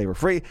Greeks, slave or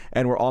free,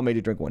 and we're all made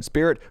to drink one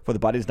spirit. For the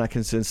body does not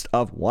consist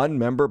of one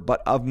member,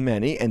 but of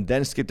many. And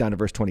then skip down to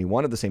verse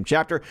 21 of the same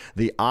chapter.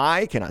 The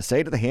eye cannot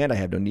say to the hand, I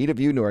have no need of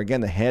you, nor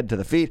again the head to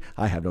the feet,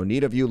 I have no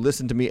need of you.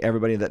 Listen to me,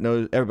 everybody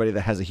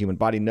that has a human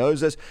body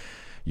knows this.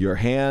 Your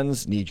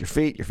hands need your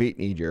feet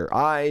need your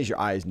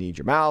eyes need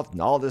your mouth, and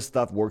all this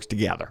stuff works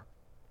together.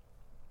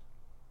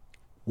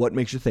 What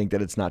makes you think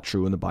that it's not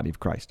true in the body of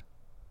Christ?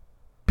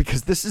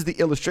 Because this is the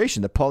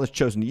illustration that Paul has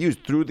chosen to use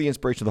through the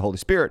inspiration of the Holy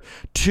Spirit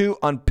to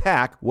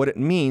unpack what it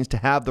means to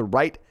have the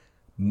right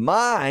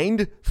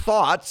mind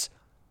thoughts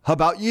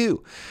about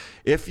you.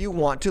 If you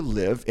want to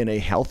live in a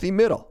healthy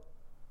middle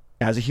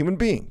as a human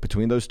being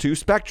between those two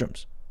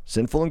spectrums,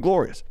 sinful and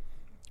glorious,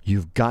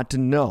 you've got to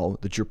know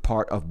that you're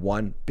part of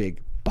one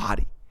big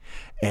body.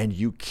 And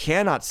you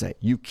cannot say,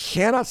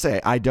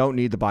 I don't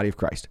need the body of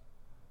Christ.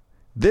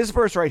 This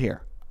verse right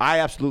here, I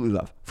absolutely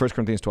love. 1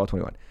 Corinthians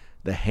 12:21.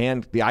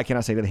 The eye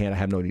cannot say to the hand, I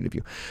have no need of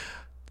you.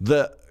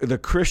 The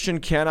Christian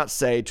cannot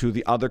say to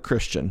the other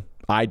Christian,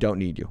 I don't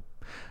need you.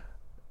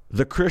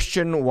 The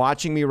Christian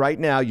watching me right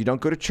now, you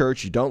don't go to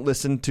church, you don't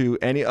listen to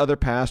any other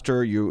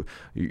pastor, you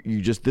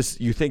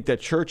think that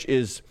church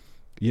is,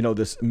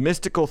 this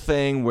mystical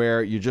thing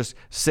where you're just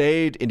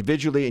saved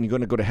individually and you're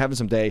going to go to heaven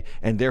someday,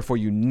 and therefore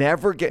you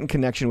never get in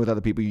connection with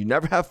other people. You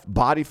never have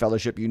body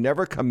fellowship. You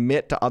never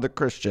commit to other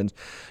Christians.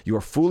 You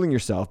are fooling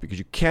yourself because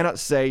you cannot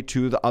say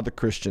to the other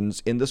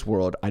Christians in this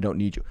world, I don't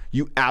need you.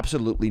 You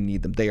absolutely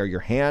need them. They are your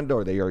hand,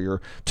 or they are your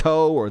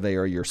toe, or they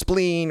are your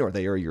spleen, or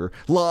they are your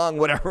lung,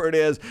 whatever it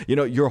is.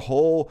 Your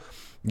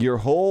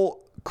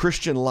whole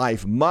Christian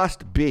life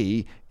must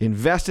be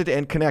invested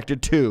and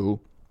connected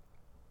to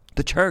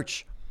the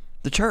church.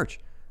 The church.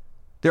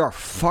 There are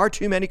far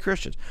too many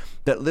Christians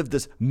that live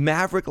this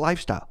maverick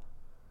lifestyle,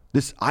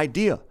 this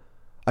idea.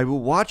 I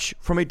will watch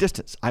from a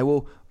distance. I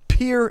will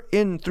peer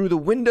in through the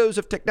windows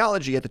of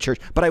technology at the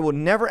church, but I will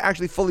never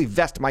actually fully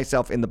vest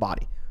myself in the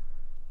body.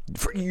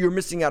 You're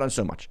missing out on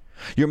so much.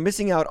 You're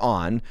missing out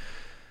on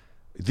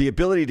the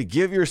ability to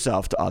give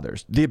yourself to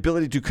others, the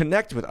ability to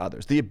connect with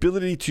others, the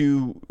ability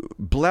to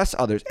bless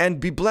others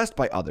and be blessed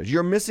by others.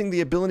 You're missing the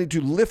ability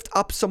to lift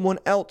up someone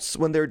else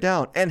when they're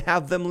down and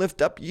have them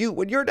lift up you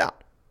when you're down.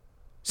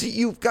 See,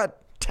 you've got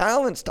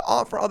talents to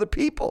offer other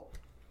people.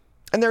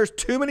 And there's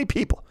too many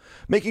people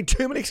making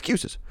too many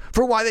excuses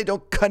for why they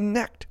don't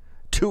connect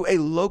to a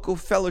local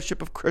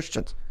fellowship of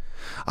Christians.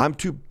 I'm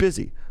too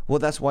busy. Well,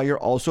 that's why you're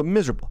also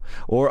miserable.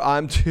 Or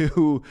I'm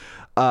too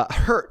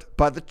hurt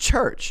by the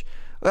church.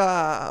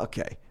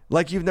 Okay.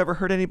 Like you've never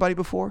hurt anybody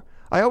before?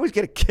 I always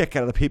get a kick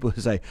out of the people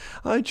who say,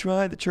 I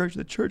tried the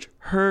church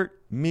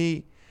hurt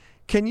me.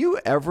 Can you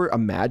ever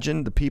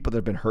imagine the people that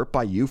have been hurt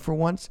by you for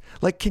once?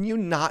 Like, can you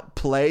not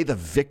play the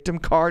victim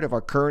card of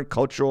our current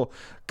cultural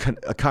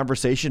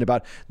conversation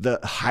about the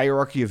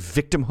hierarchy of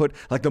victimhood?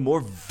 Like, the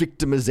more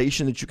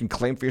victimization that you can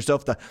claim for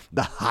yourself,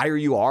 the higher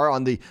you are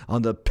on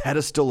the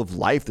pedestal of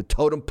life, the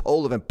totem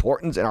pole of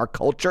importance in our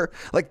culture.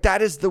 Like,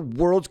 that is the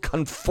world's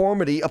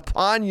conformity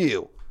upon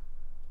you.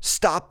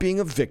 Stop being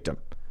a victim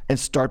and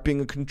start being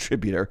a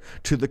contributor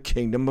to the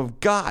kingdom of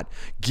God.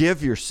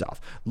 Give yourself.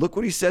 Look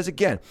what he says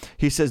again.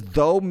 He says,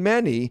 though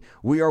many,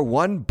 we are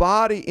one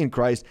body in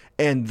Christ.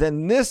 And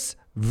then this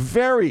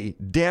very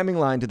damning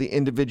line to the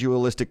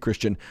individualistic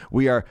Christian,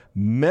 we are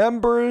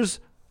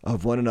members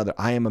of one another.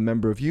 I am a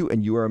member of you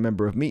and you are a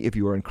member of me. If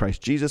you are in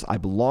Christ Jesus, I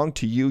belong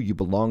to you. You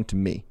belong to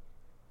me.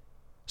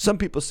 Some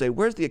people say,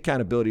 where's the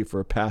accountability for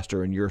a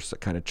pastor in your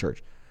kind of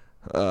church?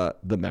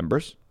 The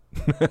members.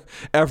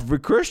 Every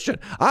Christian.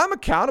 I'm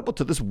accountable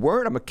to this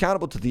word. I'm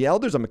accountable to the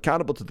elders. I'm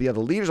accountable to the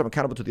other leaders. I'm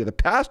accountable to the other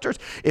pastors.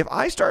 If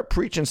I start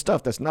preaching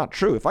stuff that's not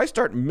true, if I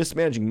start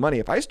mismanaging money,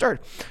 if I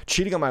start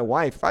cheating on my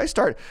wife, if I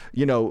start,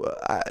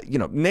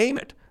 name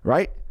it,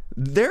 right?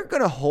 They're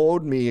going to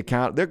hold me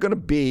accountable. They're going to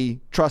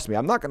be, trust me,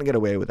 I'm not going to get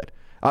away with it.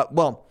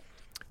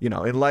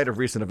 in light of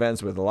recent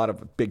events with a lot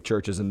of big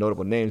churches and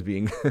notable names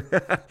being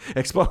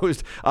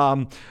exposed,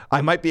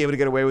 I might be able to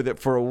get away with it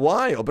for a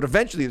while, but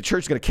eventually the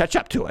church is going to catch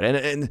up to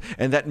it.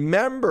 And that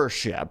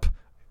membership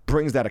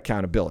brings that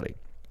accountability.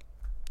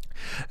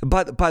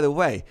 But by the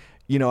way,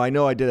 I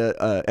know I did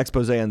a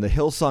expose on the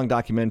Hillsong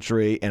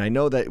documentary, and I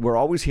know that we're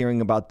always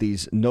hearing about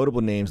these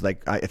notable names,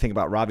 like I think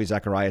about Ravi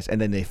Zacharias, and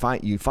then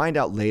you find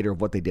out later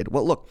what they did.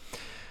 Well, look,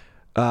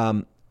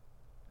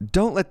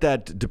 don't let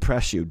that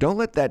depress you. Don't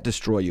let that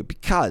destroy you,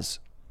 because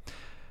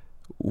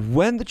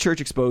when the church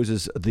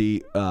exposes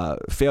the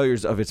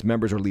failures of its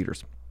members or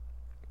leaders,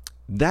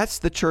 that's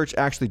the church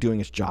actually doing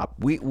its job.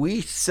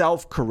 We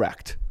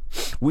self-correct.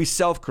 We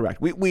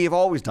self-correct. We have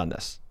always done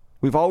this.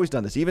 We've always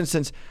done this, even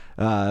since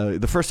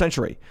the first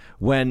century,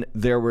 when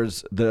there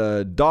was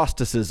the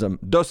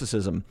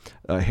Docetism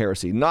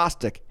heresy,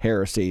 Gnostic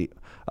heresy,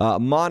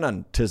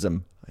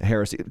 Monotism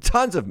heresy,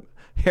 tons of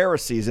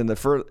heresies in the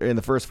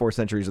first 4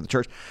 centuries of the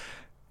church.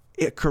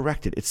 It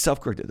corrected. It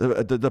self-corrected.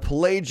 The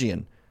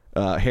Pelagian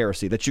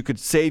heresy, that you could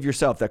save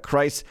yourself, that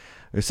Christ's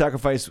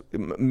sacrifice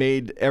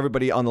made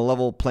everybody on the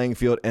level playing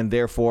field, and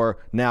therefore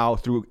now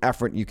through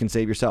effort you can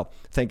save yourself.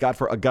 Thank God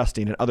for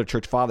Augustine and other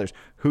church fathers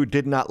who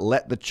did not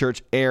let the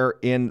church err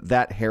in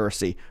that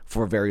heresy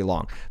for very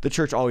long. The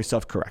church always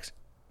self-corrects.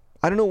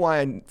 I don't know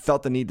why I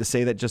felt the need to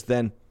say that just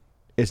then.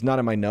 It's not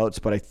in my notes,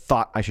 but I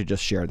thought I should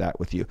just share that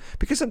with you.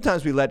 Because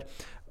sometimes this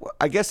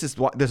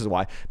is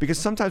why, because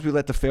sometimes we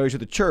let the failures of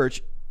the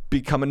church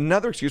become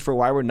another excuse for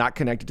why we're not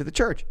connected to the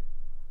church.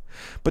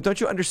 But don't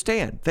you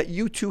understand that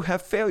you too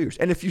have failures?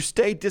 And if you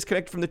stay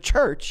disconnected from the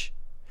church,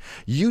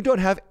 you don't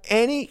have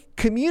any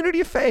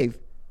community of faith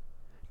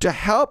to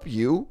help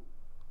you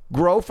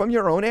grow from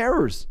your own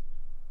errors.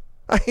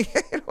 You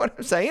know what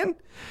I'm saying?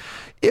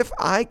 If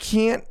I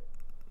can't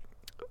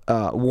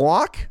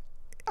walk,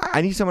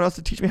 I need someone else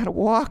to teach me how to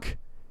walk.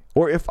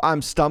 Or if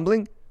I'm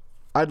stumbling,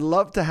 I'd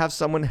love to have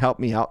someone help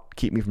me out,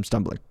 keep me from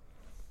stumbling.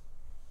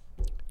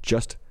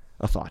 Just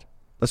a thought.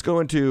 Let's go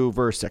into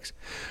verse 6.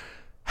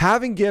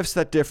 Having gifts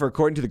that differ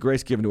according to the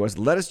grace given to us,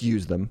 let us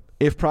use them.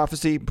 If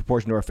prophecy, in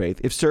proportion to our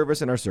faith. If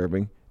service, in our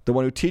serving. The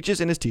one who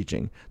teaches in his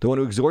teaching. The one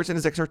who exhorts in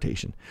his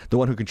exhortation. The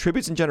one who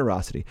contributes in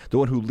generosity. The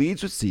one who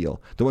leads with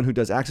zeal. The one who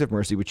does acts of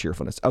mercy with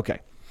cheerfulness. Okay.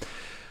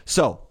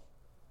 So,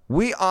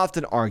 we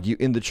often argue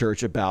in the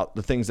church about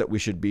the things that we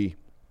should be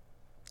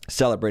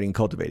celebrating and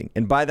cultivating.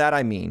 And by that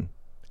I mean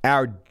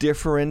our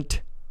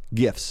different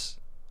gifts.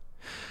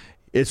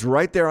 It's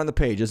right there on the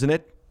page, isn't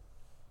it?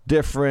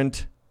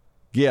 Different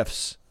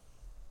gifts.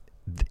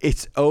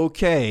 It's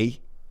okay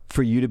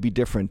for you to be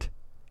different.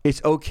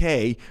 It's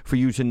okay for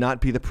you to not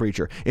be the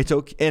preacher. It's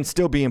okay, and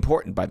still be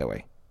important, by the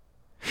way.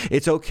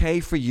 It's okay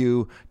for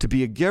you to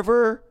be a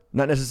giver,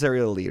 not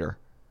necessarily a leader,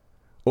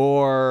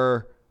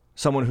 or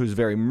someone who's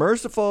very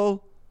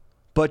merciful,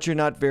 but you're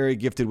not very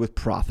gifted with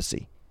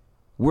prophecy.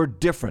 We're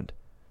different.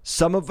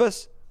 Some of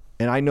us,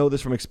 and I know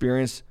this from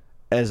experience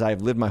as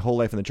I've lived my whole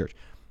life in the church,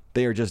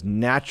 they are just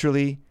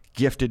naturally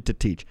gifted to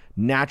teach,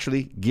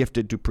 naturally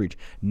gifted to preach,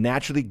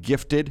 naturally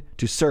gifted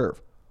to serve,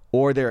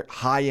 or they're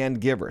high-end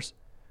givers,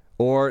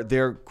 or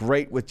they're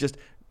great with just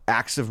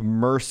acts of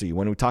mercy.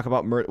 When we talk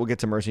about mercy, we'll get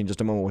to mercy in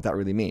just a moment, what that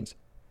really means.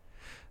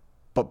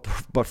 But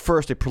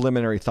first, a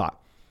preliminary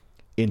thought.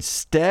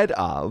 Instead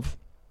of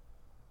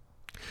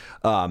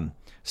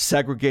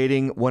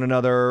segregating one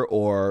another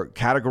or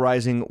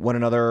categorizing one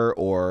another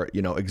or,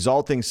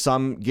 exalting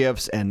some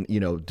gifts and,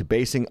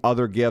 debasing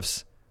other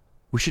gifts,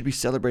 we should be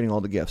celebrating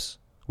all the gifts.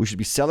 We should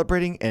be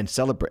celebrating and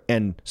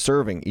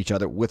serving each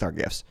other with our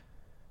gifts.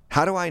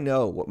 How do I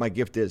know what my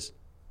gift is,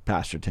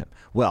 Pastor Tim?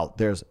 Well,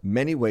 there's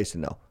many ways to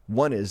know.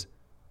 One is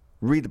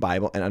read the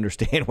Bible and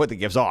understand what the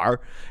gifts are.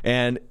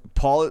 And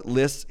Paul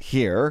lists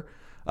here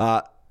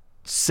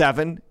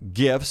 7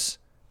 gifts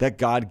that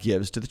God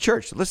gives to the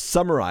church. So let's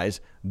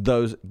summarize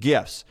those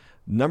gifts.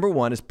 Number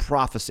 1 is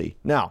prophecy.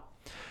 Now,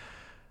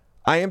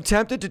 I am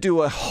tempted to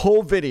do a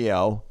whole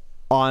video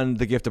on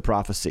the gift of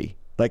prophecy.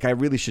 Like, I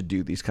really should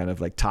do these kind of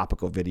like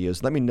topical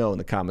videos. Let me know in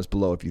the comments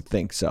below if you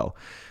think so.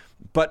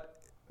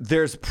 But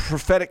there's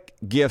prophetic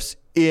gifts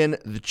in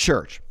the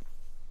church.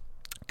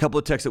 A couple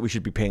of texts that we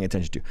should be paying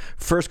attention to.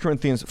 1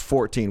 Corinthians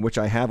 14, which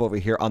I have over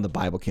here on the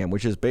Bible Cam,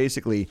 which is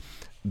basically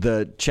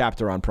the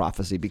chapter on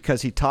prophecy,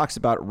 because he talks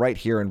about right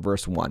here in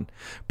verse 1.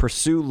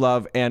 Pursue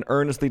love and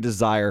earnestly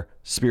desire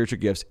spiritual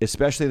gifts,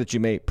 especially that you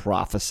may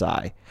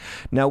prophesy.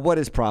 Now, what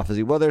is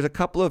prophecy? Well, there's a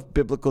couple of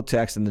biblical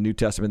texts in the New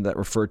Testament that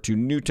refer to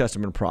New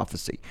Testament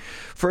prophecy.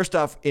 First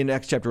off, in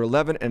Acts chapter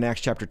 11 and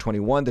Acts chapter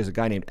 21, there's a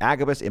guy named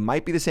Agabus. It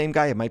might be the same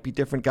guy. It might be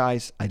different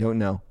guys. I don't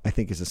know. I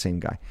think it's the same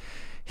guy.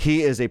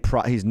 He is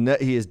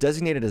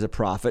designated as a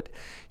prophet.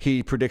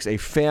 He predicts a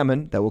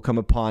famine that will come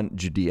upon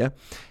Judea.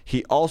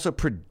 He also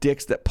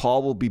predicts that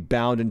Paul will be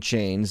bound in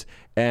chains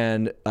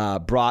and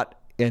brought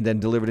and then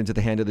delivered into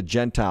the hand of the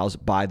Gentiles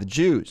by the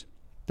Jews.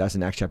 That's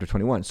in Acts chapter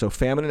 21. So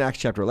famine in Acts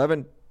chapter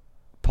 11,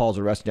 Paul's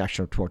arrest in Acts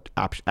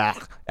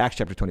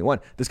chapter 21.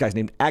 This guy's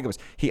named Agabus.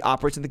 He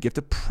operates in the gift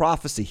of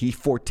prophecy. He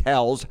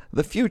foretells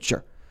the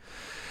future.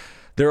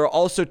 There are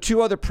also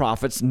 2 other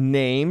prophets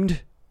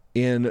named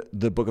in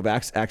the book of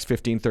Acts, Acts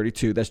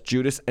 15:32. That's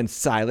Judas and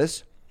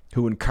Silas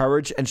who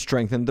encouraged and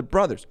strengthened the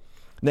brothers.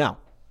 Now,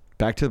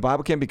 back to the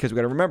Bible camp, because we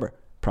got to remember,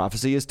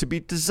 prophecy is to be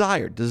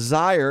desired.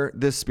 Desire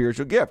this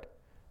spiritual gift.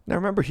 Now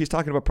remember, he's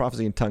talking about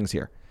prophecy in tongues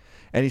here.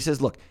 And he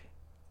says, look,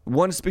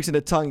 one who speaks in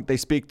a tongue, they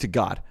speak to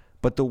God.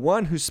 But the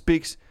one who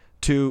speaks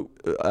to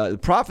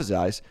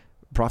prophesies,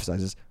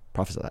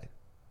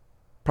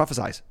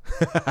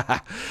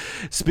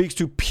 speaks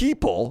to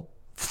people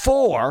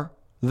for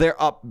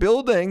their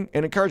upbuilding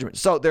and encouragement.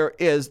 So there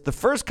is the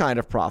first kind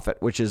of prophet,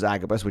 which is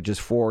Agabus, which is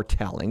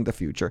foretelling the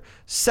future.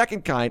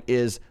 Second kind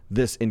is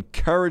this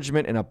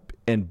encouragement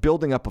and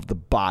building up of the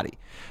body.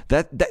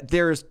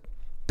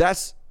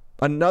 That's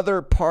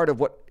another part of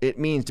what it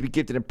means to be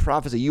gifted in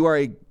prophecy. You are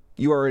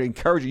an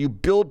encourager. You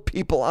build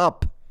people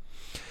up.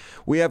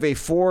 We have a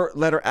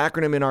 4-letter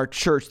acronym in our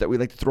church that we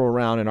like to throw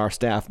around in our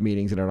staff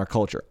meetings and in our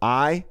culture.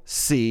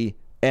 ICNU.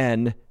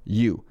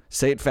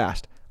 Say it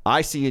fast.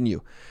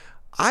 ICNU.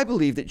 I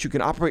believe that you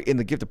can operate in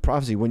the gift of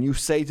prophecy when you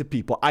say to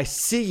people, I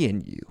see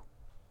in you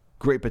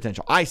great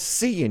potential. I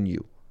see in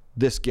you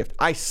this gift.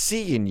 I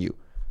see in you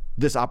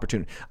this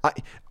opportunity.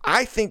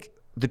 I think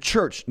the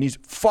church needs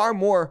far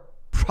more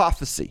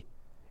prophecy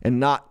and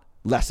not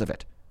less of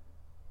it.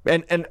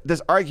 And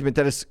this argument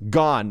that it's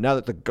gone now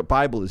that the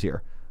Bible is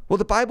here. Well,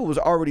 the Bible was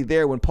already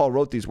there when Paul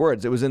wrote these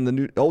words. It was in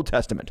the Old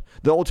Testament.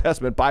 The Old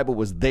Testament Bible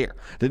was there.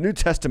 The New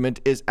Testament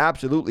is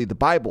absolutely the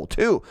Bible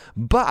too.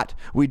 But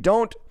we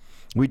don't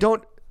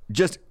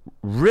just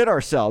rid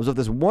ourselves of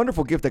this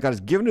wonderful gift that God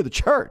has given to the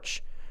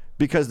church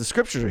because the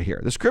scriptures are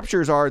here. The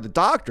scriptures are the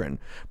doctrine.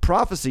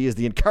 Prophecy is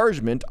the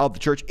encouragement of the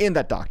church in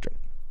that doctrine.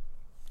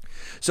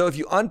 So if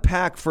you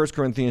unpack 1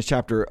 Corinthians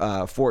chapter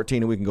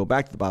 14, and we can go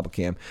back to the Bible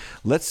cam,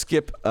 let's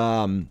skip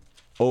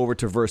over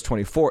to verse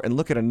 24 and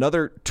look at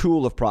another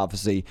tool of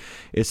prophecy.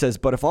 It says,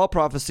 but if all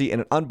prophesy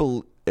and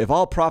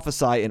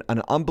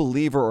an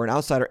unbeliever or an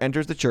outsider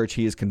enters the church,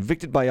 he is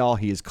convicted by all,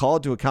 he is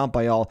called to account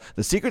by all,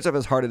 the secrets of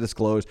his heart are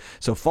disclosed.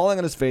 So falling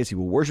on his face, he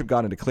will worship God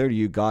and declare to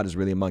you, God is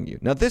really among you.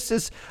 Now this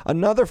is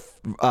another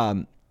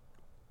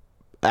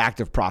act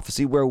of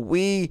prophecy where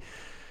we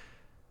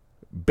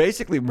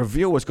basically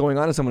reveal what's going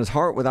on in someone's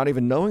heart without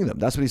even knowing them.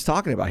 That's what he's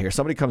talking about here.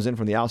 Somebody comes in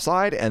from the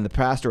outside and the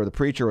pastor or the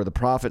preacher or the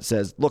prophet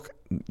says, look,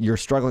 you're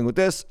struggling with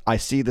this. I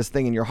see this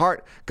thing in your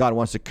heart. God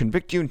wants to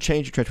convict you and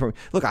change you, transform you.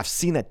 Look, I've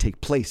seen that take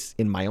place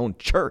in my own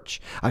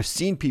church. I've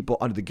seen people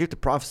under the gift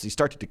of prophecy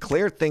start to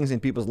declare things in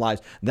people's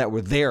lives that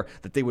were there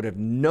that they would have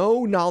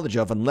no knowledge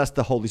of unless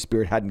the Holy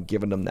Spirit hadn't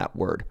given them that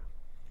word.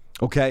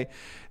 Okay?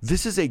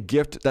 This is a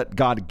gift that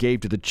God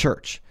gave to the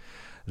church.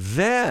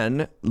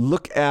 Then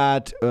look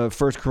at 1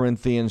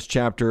 Corinthians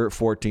chapter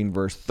 14,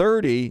 verse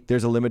 30.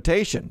 There's a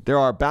limitation. There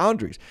are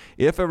boundaries.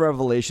 If a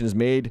revelation is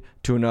made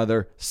to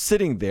another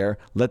sitting there,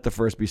 let the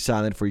first be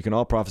silent, for you can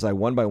all prophesy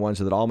one by one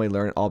so that all may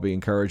learn and all be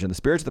encouraged. And the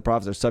spirits of the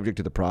prophets are subject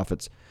to the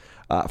prophets.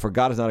 For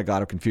God is not a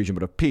God of confusion,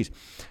 but of peace.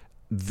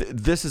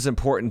 This is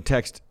important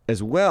text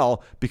as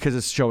well because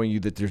it's showing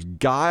you that there's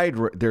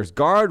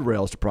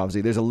guardrails to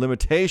prophecy. There's a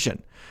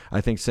limitation.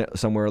 I think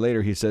somewhere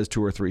later he says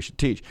 2 or 3 should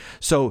teach.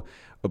 So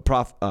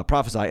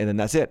prophesy, and then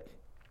that's it.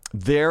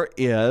 There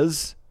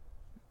is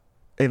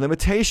a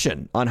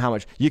limitation on how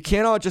much. You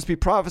can't all just be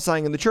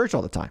prophesying in the church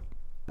all the time.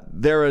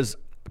 There is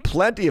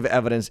plenty of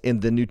evidence in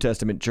the New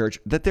Testament church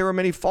that there are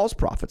many false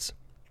prophets.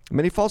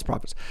 Many false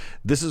prophets.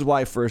 This is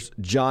why 1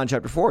 John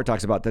chapter 4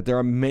 talks about that there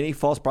are many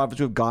false prophets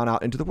who have gone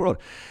out into the world.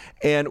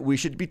 And we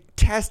should be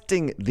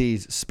testing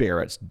these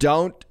spirits.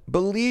 Don't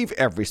believe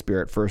every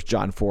spirit, 1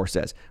 John 4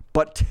 says,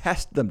 but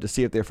test them to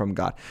see if they're from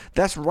God.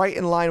 That's right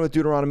in line with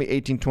Deuteronomy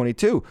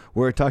 18:22,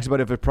 where it talks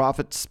about if a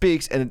prophet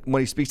speaks and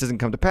when he speaks doesn't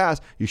come to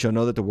pass, you shall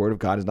know that the word of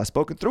God is not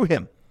spoken through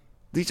him.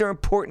 These are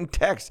important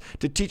texts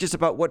to teach us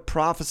about what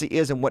prophecy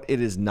is and what it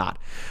is not.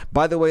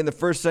 By the way, in the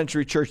first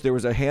century church, there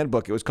was a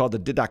handbook. It was called the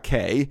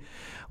Didache.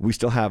 We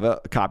still have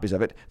copies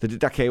of it. The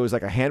Didache was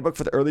like a handbook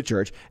for the early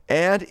church,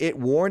 and it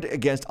warned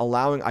against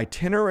allowing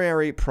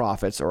itinerary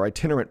prophets or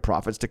itinerant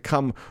prophets to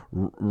come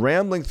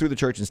rambling through the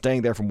church and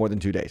staying there for more than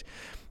 2 days.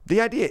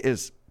 The idea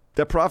is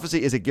that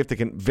prophecy is a gift that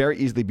can very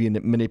easily be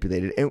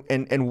manipulated.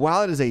 And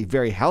while it is a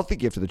very healthy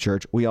gift to the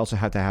church, we also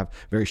have to have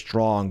very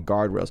strong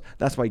guardrails.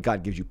 That's why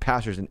God gives you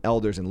pastors and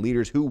elders and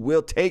leaders who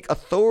will take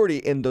authority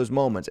in those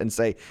moments and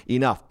say,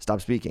 enough,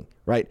 stop speaking,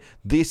 right?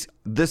 This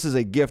is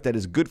a gift that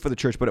is good for the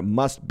church, but it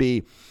must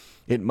be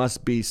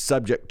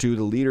subject to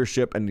the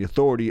leadership and the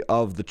authority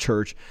of the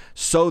church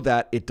so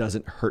that it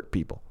doesn't hurt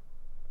people.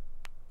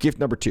 Gift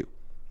number 2,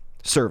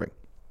 serving.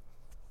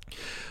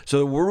 So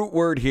the root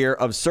word here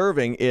of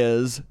serving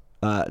is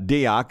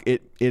diak.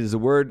 It is a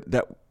word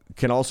that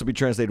can also be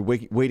translated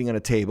waiting on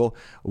a table.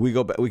 We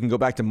can go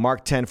back to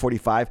Mark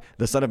 10:45.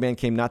 The Son of Man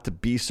came not to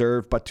be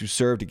served, but to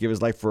serve, to give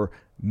his life for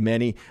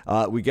many.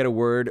 We get a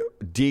word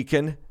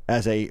deacon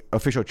as a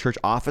official church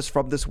office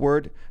from this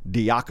word,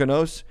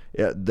 diakonos.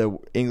 The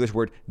English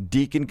word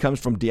deacon comes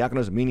from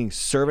diakonos, meaning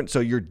servant.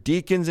 So your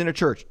deacons in a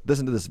church,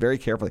 listen to this very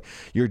carefully.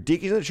 Your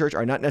deacons in a church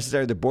are not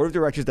necessarily the board of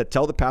directors that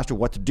tell the pastor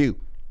what to do.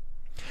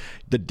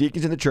 The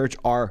deacons in the church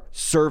are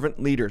servant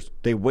leaders.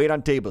 They wait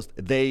on tables.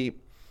 They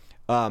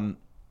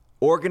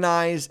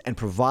organize and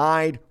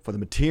provide for the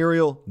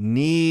material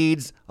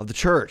needs of the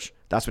church.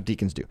 That's what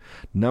deacons do.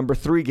 Number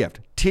 3 gift,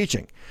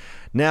 teaching.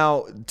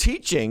 Now,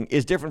 teaching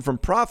is different from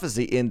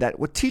prophecy in that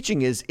what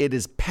teaching is, it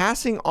is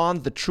passing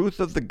on the truth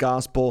of the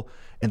gospel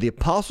and the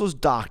apostles'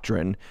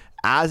 doctrine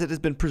as it has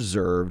been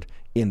preserved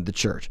in the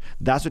church.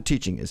 That's what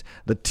teaching is.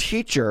 The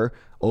teacher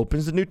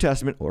opens the New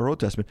Testament or Old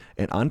Testament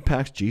and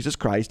unpacks Jesus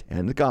Christ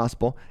and the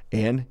gospel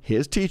and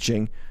his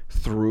teaching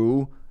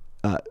through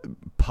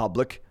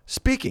public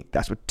speaking.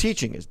 That's what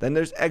teaching is. Then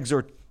there's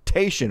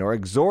exhortation or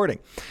exhorting.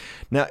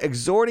 Now,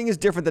 exhorting is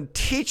different than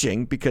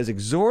teaching because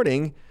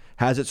exhorting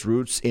has its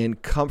roots in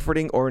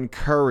comforting or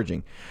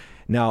encouraging.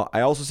 Now,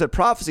 I also said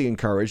prophecy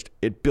encouraged,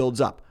 it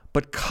builds up,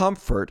 but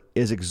comfort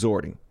is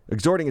exhorting.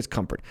 Exhorting is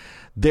comfort.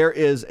 There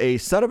is a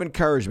son of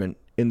encouragement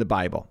in the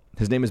Bible.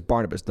 His name is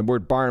Barnabas. The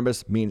word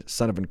Barnabas means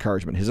son of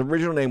encouragement. His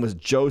original name was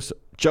Joseph.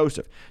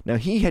 Now,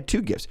 he had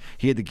 2 gifts.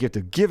 He had the gift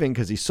of giving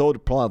because he sold a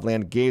plot of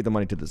land, gave the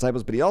money to the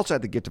disciples, but he also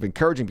had the gift of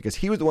encouraging because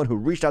he was the one who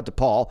reached out to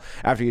Paul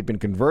after he had been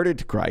converted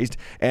to Christ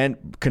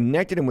and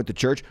connected him with the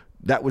church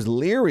that was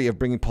leery of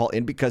bringing Paul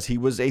in because he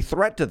was a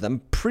threat to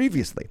them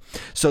previously.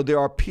 So there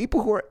are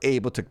people who are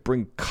able to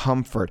bring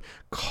comfort,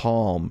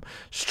 calm,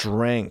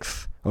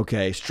 strength,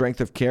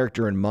 strength of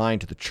character and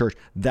mind to the church.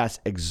 That's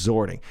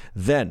exhorting.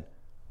 Then,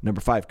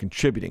 number 5,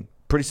 contributing.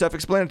 Pretty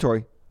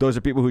self-explanatory. Those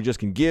are people who just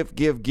can give,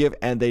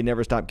 and they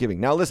never stop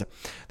giving. Now, listen,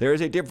 there is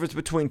a difference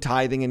between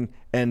tithing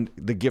and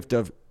the gift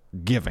of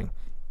giving.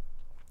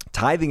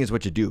 Tithing is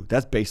what you do.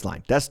 That's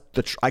baseline.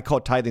 I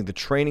call tithing the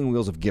training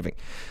wheels of giving.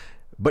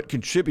 But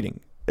contributing,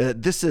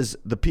 this is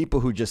the people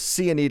who just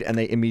see a need and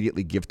they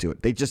immediately give to it.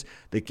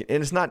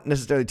 And it's not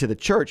necessarily to the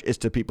church, it's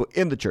to people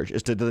in the church.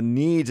 It's to the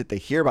needs that they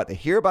hear about. They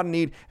hear about a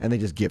need and they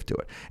just give to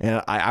it.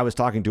 And I was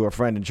talking to a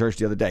friend in church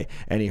the other day,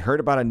 and he heard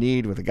about a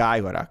need with a guy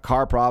who had a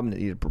car problem that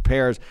needed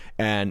repairs,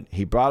 and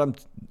he brought him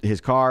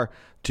his car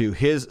to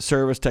his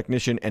service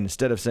technician, and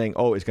instead of saying,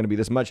 oh, it's going to be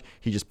this much,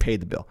 he just paid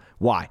the bill.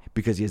 Why?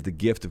 Because he has the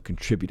gift of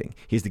contributing.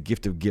 He has the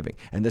gift of giving.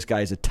 And this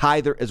guy is a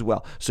tither as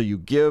well. So you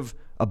give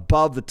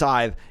above the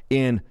tithe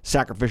in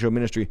sacrificial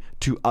ministry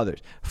to others.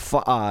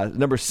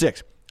 Number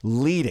 6,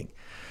 leading.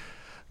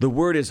 The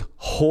word is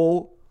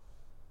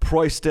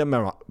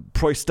proistemenos.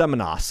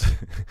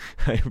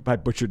 I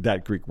butchered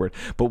that Greek word.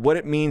 But what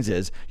it means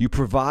is you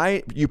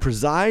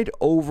preside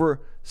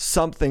over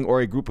something or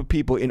a group of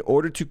people in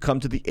order to come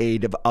to the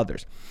aid of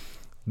others.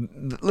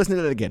 Listen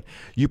to that again.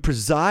 You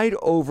preside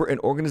over an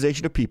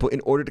organization of people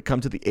in order to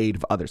come to the aid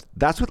of others.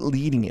 That's what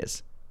leading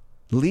is.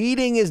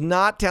 Leading is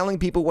not telling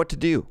people what to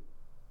do.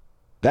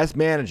 That's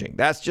managing.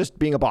 That's just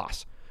being a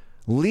boss.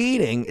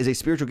 Leading is a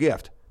spiritual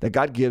gift that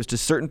God gives to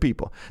certain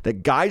people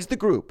that guides the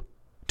group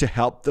to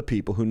help the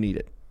people who need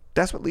it.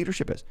 That's what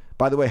leadership is.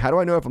 By the way, how do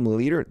I know if I'm a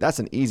leader? That's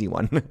an easy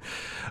one.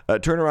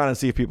 Turn around and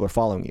see if people are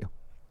following you.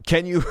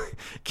 Can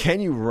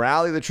you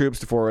rally the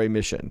troops for a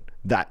mission?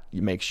 That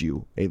makes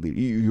you a leader.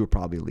 You're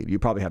probably a leader. You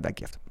probably have that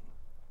gift.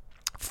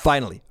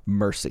 Finally,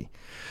 mercy.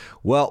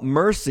 Well,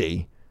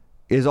 mercy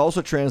is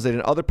also translated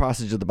in other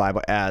passages of the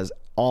Bible as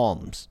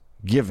alms,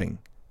 giving,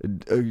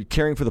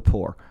 caring for the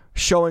poor,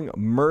 showing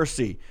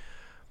mercy.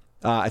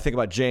 I think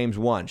about James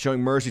 1,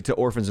 showing mercy to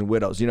orphans and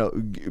widows,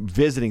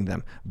 visiting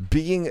them,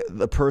 being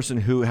the person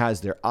who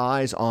has their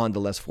eyes on the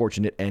less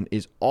fortunate and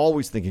is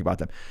always thinking about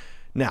them.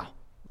 Now,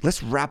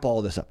 let's wrap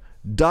all this up.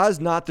 Does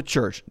not the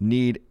church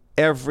need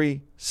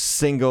every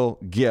single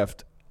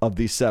gift of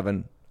these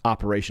 7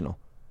 operational?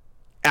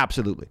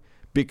 Absolutely.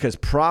 Because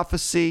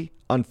prophecy,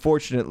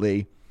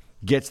 unfortunately,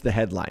 gets the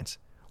headlines,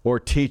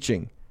 or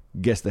teaching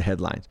gets the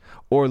headlines,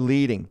 or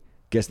leading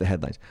gets the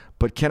headlines.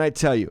 But can I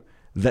tell you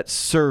that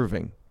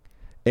serving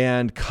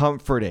and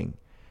comforting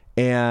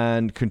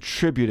and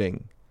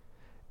contributing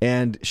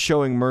and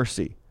showing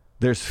mercy,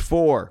 there's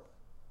 4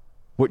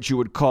 what you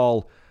would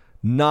call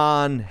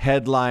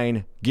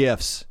non-headline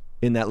gifts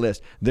in that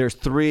list. There's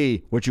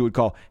 3 what you would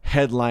call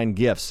headline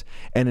gifts.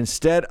 And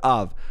instead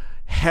of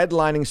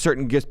headlining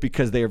certain gifts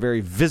because they are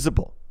very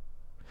visible,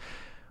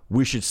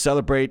 we should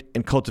celebrate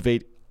and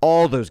cultivate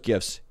all those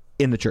gifts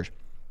in the church.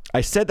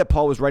 I said that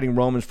Paul was writing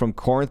Romans from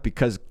Corinth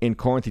because in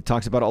Corinth he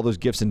talks about all those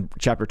gifts in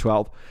chapter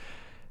 12.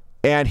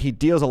 And he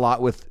deals a lot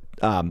with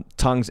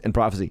tongues and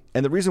prophecy.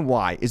 And the reason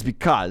why is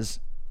because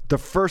the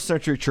first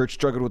century church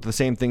struggled with the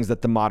same things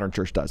that the modern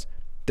church does.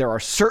 There are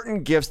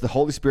certain gifts the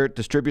Holy Spirit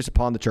distributes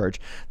upon the church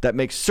that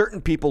make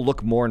certain people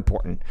look more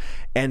important.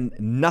 And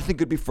nothing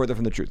could be further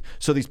from the truth.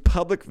 So these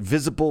public,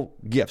 visible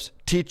gifts,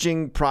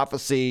 teaching,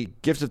 prophecy,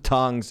 gifts of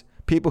tongues,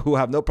 people who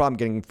have no problem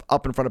getting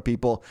up in front of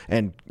people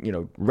and,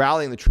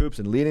 rallying the troops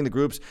and leading the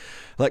groups,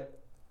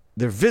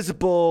 they're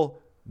visible.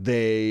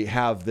 They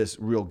have this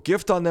real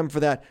gift on them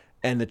for that.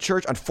 And the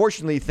church,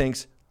 unfortunately,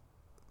 thinks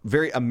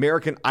very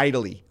American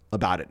Idol-y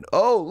about it.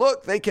 Oh,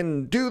 look, they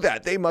can do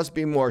that. They must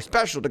be more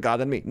special to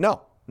God than me.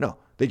 No.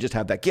 They just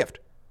have that gift.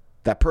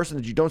 That person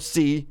that you don't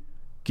see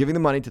Giving the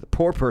money to the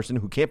poor person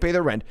who can't pay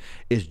their rent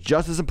is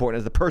just as important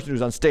as the person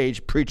who's on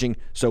stage preaching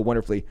so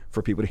wonderfully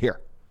for people to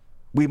hear.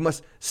 We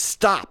must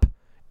stop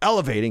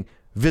elevating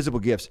visible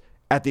gifts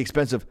at the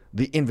expense of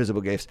the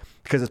invisible gifts.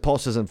 Because as Paul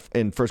says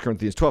in 1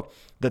 Corinthians 12,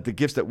 that the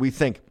gifts that we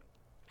think,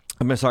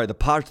 the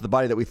parts of the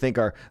body that we think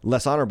are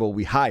less honorable,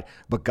 we hide,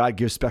 but God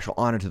gives special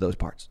honor to those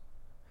parts.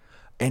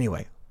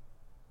 Anyway,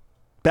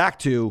 back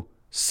to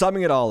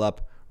summing it all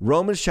up,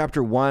 Romans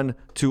chapter 1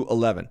 to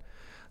 11.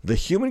 The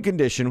human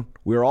condition,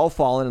 we're all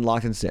fallen and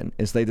locked in sin,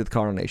 enslaved to the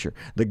carnal nature.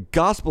 The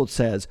gospel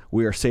says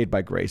we are saved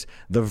by grace.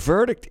 The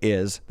verdict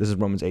is, this is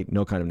Romans 8,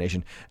 no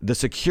condemnation. The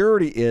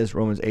security is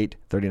Romans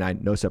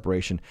 8:39, no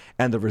separation.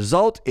 And the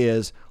result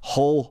is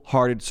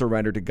wholehearted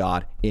surrender to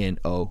God in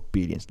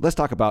obedience. Let's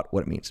talk about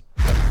what it means.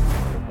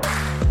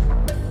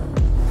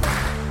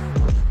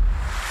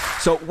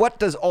 So what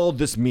does all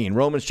this mean?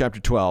 Romans chapter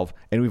 12,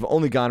 and we've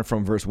only gone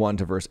from verse 1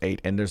 to verse 8,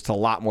 and there's a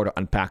lot more to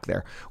unpack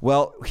there.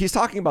 Well, he's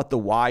talking about the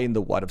why and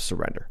the what of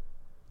surrender.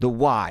 The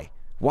why.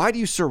 Why do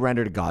you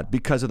surrender to God?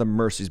 Because of the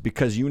mercies,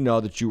 because you know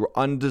that you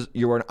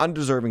are an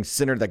undeserving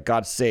sinner that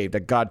God saved,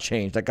 that God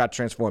changed, that God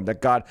transformed,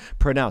 that God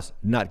pronounced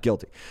not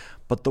guilty.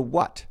 But the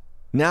what?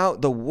 Now,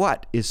 the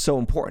what is so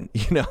important.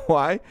 You know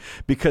why?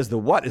 Because the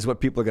what is what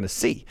people are going to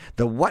see.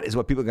 The what is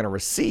what people are going to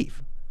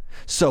receive.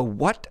 So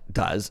what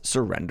does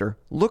surrender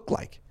look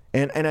like?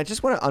 And I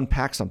just want to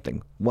unpack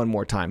something one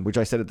more time, which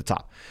I said at the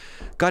top.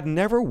 God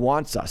never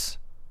wants us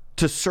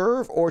to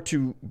serve or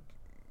to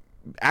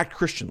act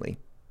Christianly,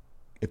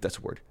 if that's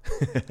a word,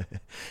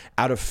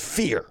 out of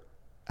fear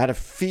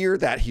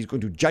that he's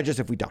going to judge us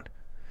if we don't.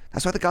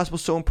 That's why the gospel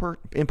is so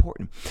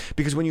important.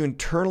 Because when you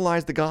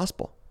internalize the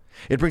gospel,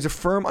 it brings a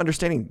firm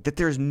understanding that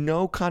there's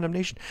no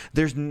condemnation.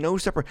 There's no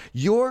separate.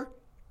 Your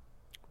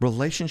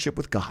relationship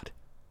with God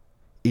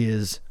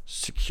is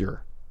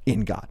secure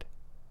in God.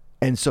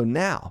 And so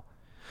now,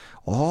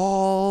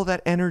 all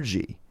that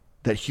energy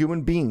that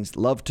human beings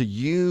love to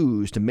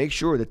use to make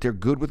sure that they're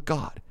good with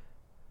God,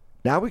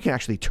 now we can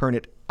actually turn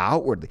it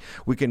outwardly.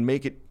 We can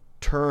make it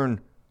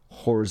turn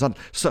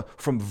horizontal. So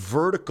from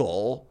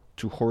vertical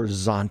to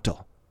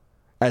horizontal.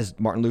 As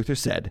Martin Luther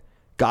said,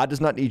 God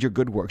does not need your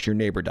good works, your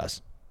neighbor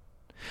does.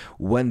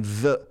 When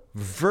the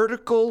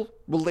vertical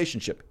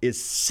relationship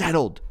is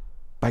settled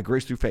by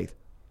grace through faith,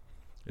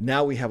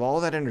 now we have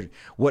all that energy.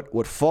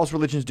 What false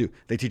religions do,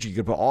 they teach you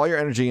can put all your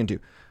energy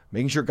into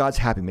making sure God's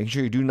happy, making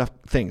sure you do enough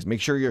things,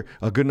 make sure you're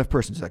a good enough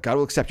person so that God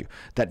will accept you.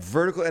 That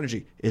vertical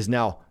energy is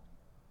now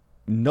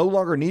no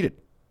longer needed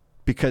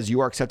because you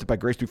are accepted by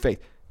grace through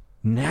faith.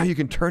 Now you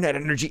can turn that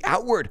energy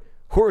outward,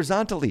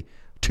 horizontally,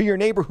 to your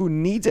neighbor who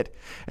needs it.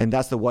 And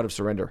that's the what of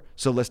surrender.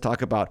 So let's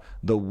talk about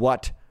the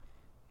what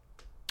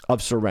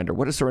of surrender.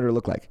 What does surrender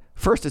look like?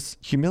 First, it's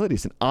humility.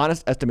 It's an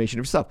honest estimation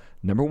of yourself.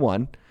 Number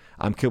one,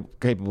 I'm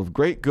capable of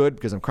great good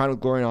because I'm crowned with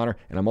glory and honor,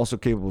 and I'm also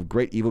capable of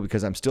great evil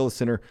because I'm still a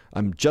sinner.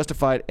 I'm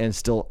justified and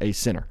still a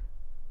sinner.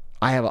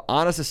 I have an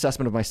honest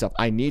assessment of myself.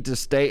 I need to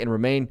stay and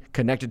remain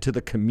connected to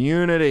the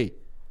community.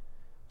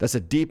 That's a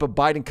deep,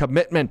 abiding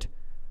commitment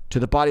to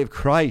the body of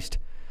Christ.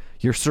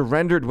 You're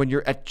surrendered when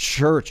you're at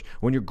church,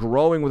 when you're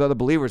growing with other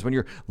believers, when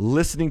you're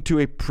listening to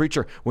a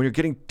preacher, when you're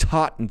getting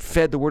taught and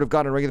fed the word of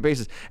God on a regular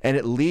basis. And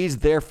it leads,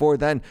 therefore,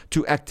 then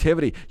to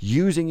activity,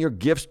 using your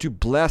gifts to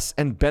bless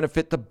and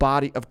benefit the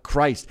body of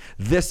Christ.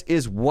 This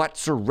is what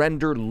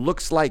surrender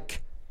looks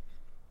like.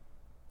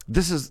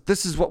 This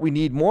is what we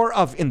need more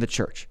of in the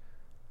church.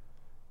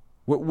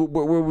 Where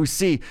we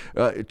see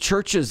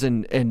churches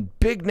and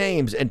big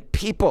names and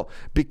people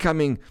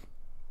becoming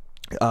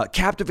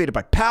captivated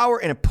by power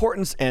and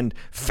importance and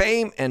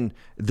fame and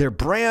their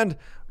brand.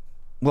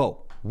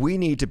 Well, we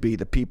need to be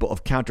the people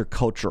of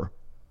counterculture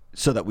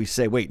so that we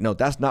say, wait, no,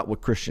 that's not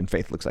what Christian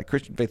faith looks like.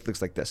 Christian faith looks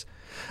like this.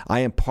 I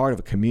am part of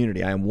a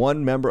community. I am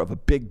one member of a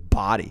big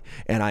body,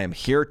 and I am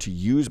here to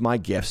use my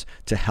gifts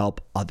to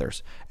help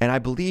others. And I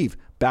believe,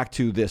 back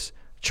to this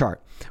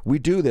chart, we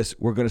do this,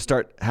 we're going to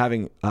start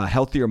having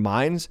healthier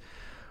minds,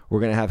 we're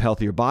going to have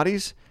healthier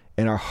bodies,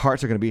 and our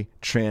hearts are going to be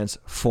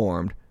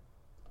transformed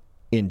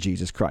in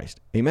Jesus Christ.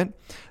 Amen?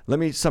 Let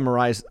me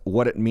summarize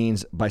what it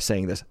means by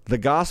saying this. The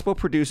gospel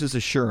produces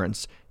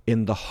assurance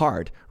in the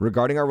heart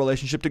regarding our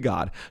relationship to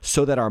God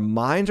so that our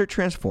minds are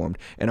transformed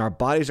and our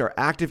bodies are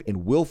active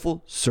in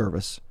willful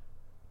service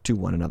to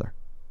one another.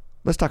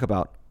 Let's talk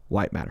about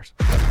why it matters.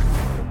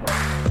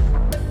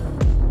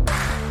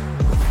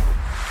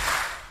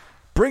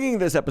 Bringing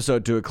this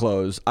episode to a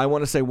close, I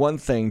want to say one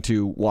thing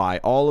to why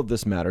all of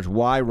this matters,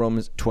 why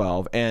Romans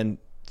 12 and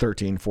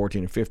 13,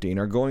 14, and 15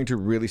 are going to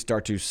really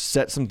start to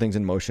set some things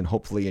in motion,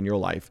 hopefully in your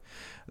life,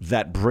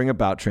 that bring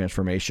about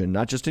transformation,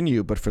 not just in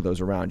you, but for those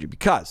around you.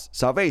 Because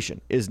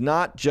salvation is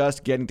not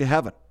just getting to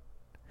heaven.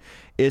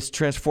 It's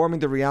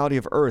transforming the reality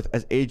of earth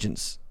as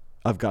agents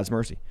of God's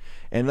mercy.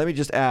 And let me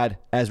just add,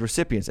 as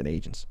recipients and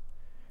agents.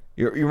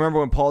 You remember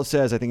when Paul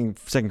says, I think in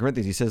 2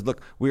 Corinthians, he says,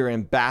 look, we are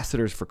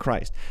ambassadors for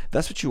Christ.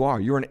 That's what you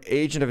are. You're an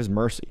agent of his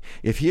mercy.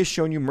 If he has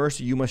shown you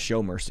mercy, you must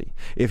show mercy.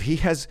 If he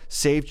has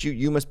saved you,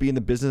 you must be in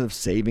the business of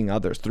saving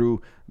others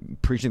through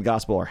preaching the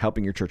gospel or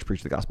helping your church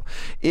preach the gospel.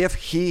 If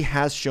he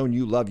has shown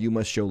you love, you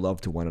must show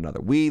love to one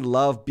another. We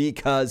love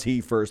because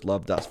he first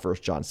loved us, 1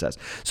 John says.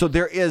 So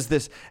there is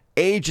this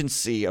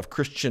agency of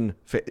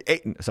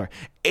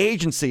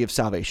agency of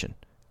salvation.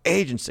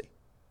 Agency.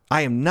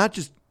 I am not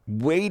just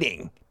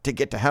waiting to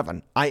get to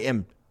heaven. I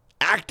am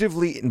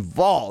actively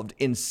involved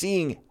in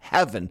seeing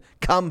heaven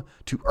come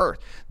to earth.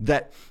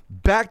 That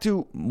back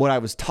to what I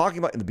was talking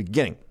about in the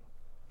beginning,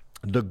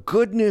 the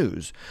good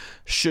news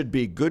should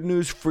be good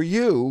news for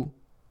you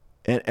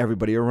and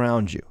everybody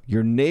around you.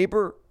 Your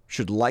neighbor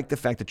should like the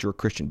fact that you're a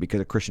Christian because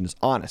a Christian is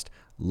honest,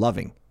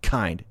 loving,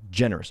 kind,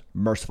 generous,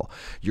 merciful.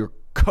 Your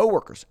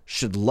coworkers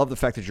should love the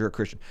fact that you're a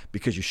Christian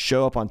because you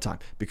show up on time,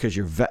 because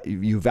you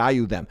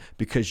value them,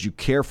 because you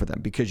care for them,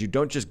 because you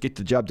don't just get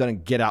the job done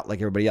and get out like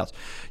everybody else.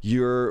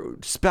 Your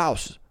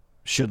spouse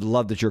should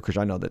love that you're a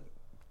Christian. I know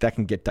that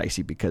can get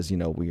dicey because,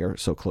 we are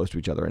so close to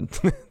each other and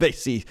they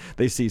see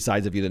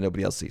sides of you that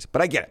nobody else sees.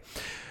 But I get it.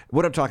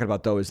 What I'm talking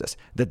about, though, is this,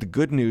 that the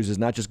good news is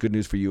not just good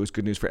news for you, it's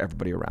good news for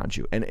everybody around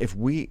you. And if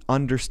we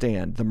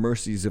understand the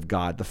mercies of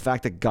God, the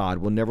fact that God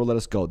will never let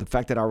us go, the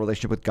fact that our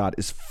relationship with God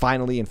is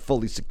finally and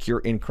fully secure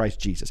in Christ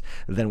Jesus,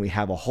 then we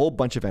have a whole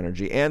bunch of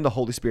energy and the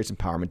Holy Spirit's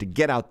empowerment to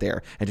get out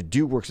there and to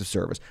do works of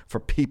service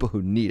for people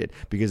who need it,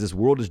 because this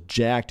world is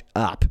jacked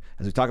up,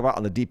 as we talk about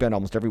on the deep end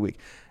almost every week.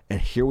 And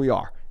here we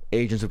are,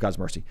 agents of God's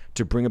mercy,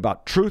 to bring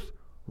about truth,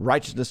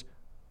 righteousness,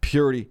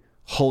 purity,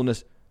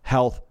 wholeness,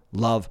 health,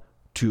 love,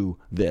 to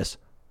this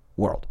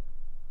world.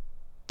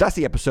 That's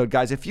the episode,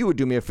 guys. If you would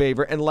do me a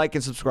favor and like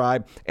and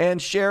subscribe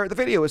and share the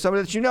video with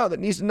somebody that you know that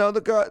needs to know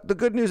the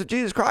good news of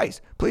Jesus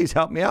Christ, please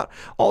help me out.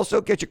 Also,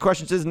 get your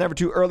questions in. It's never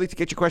too early to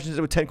get your questions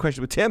in with 10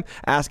 questions with Tim.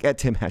 Ask at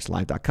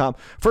timhatchlive.com.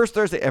 First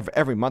Thursday of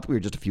every month. We are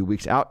just a few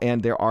weeks out,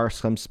 and there are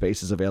some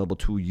spaces available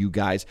to you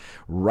guys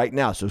right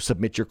now. So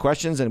submit your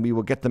questions, and we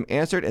will get them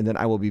answered, and then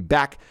I will be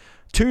back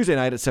Tuesday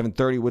night at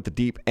 7:30 with the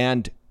Deep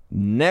End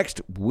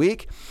next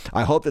week.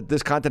 I hope that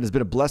this content has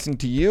been a blessing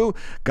to you.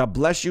 God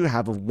bless you.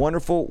 Have a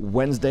wonderful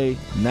Wednesday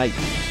night.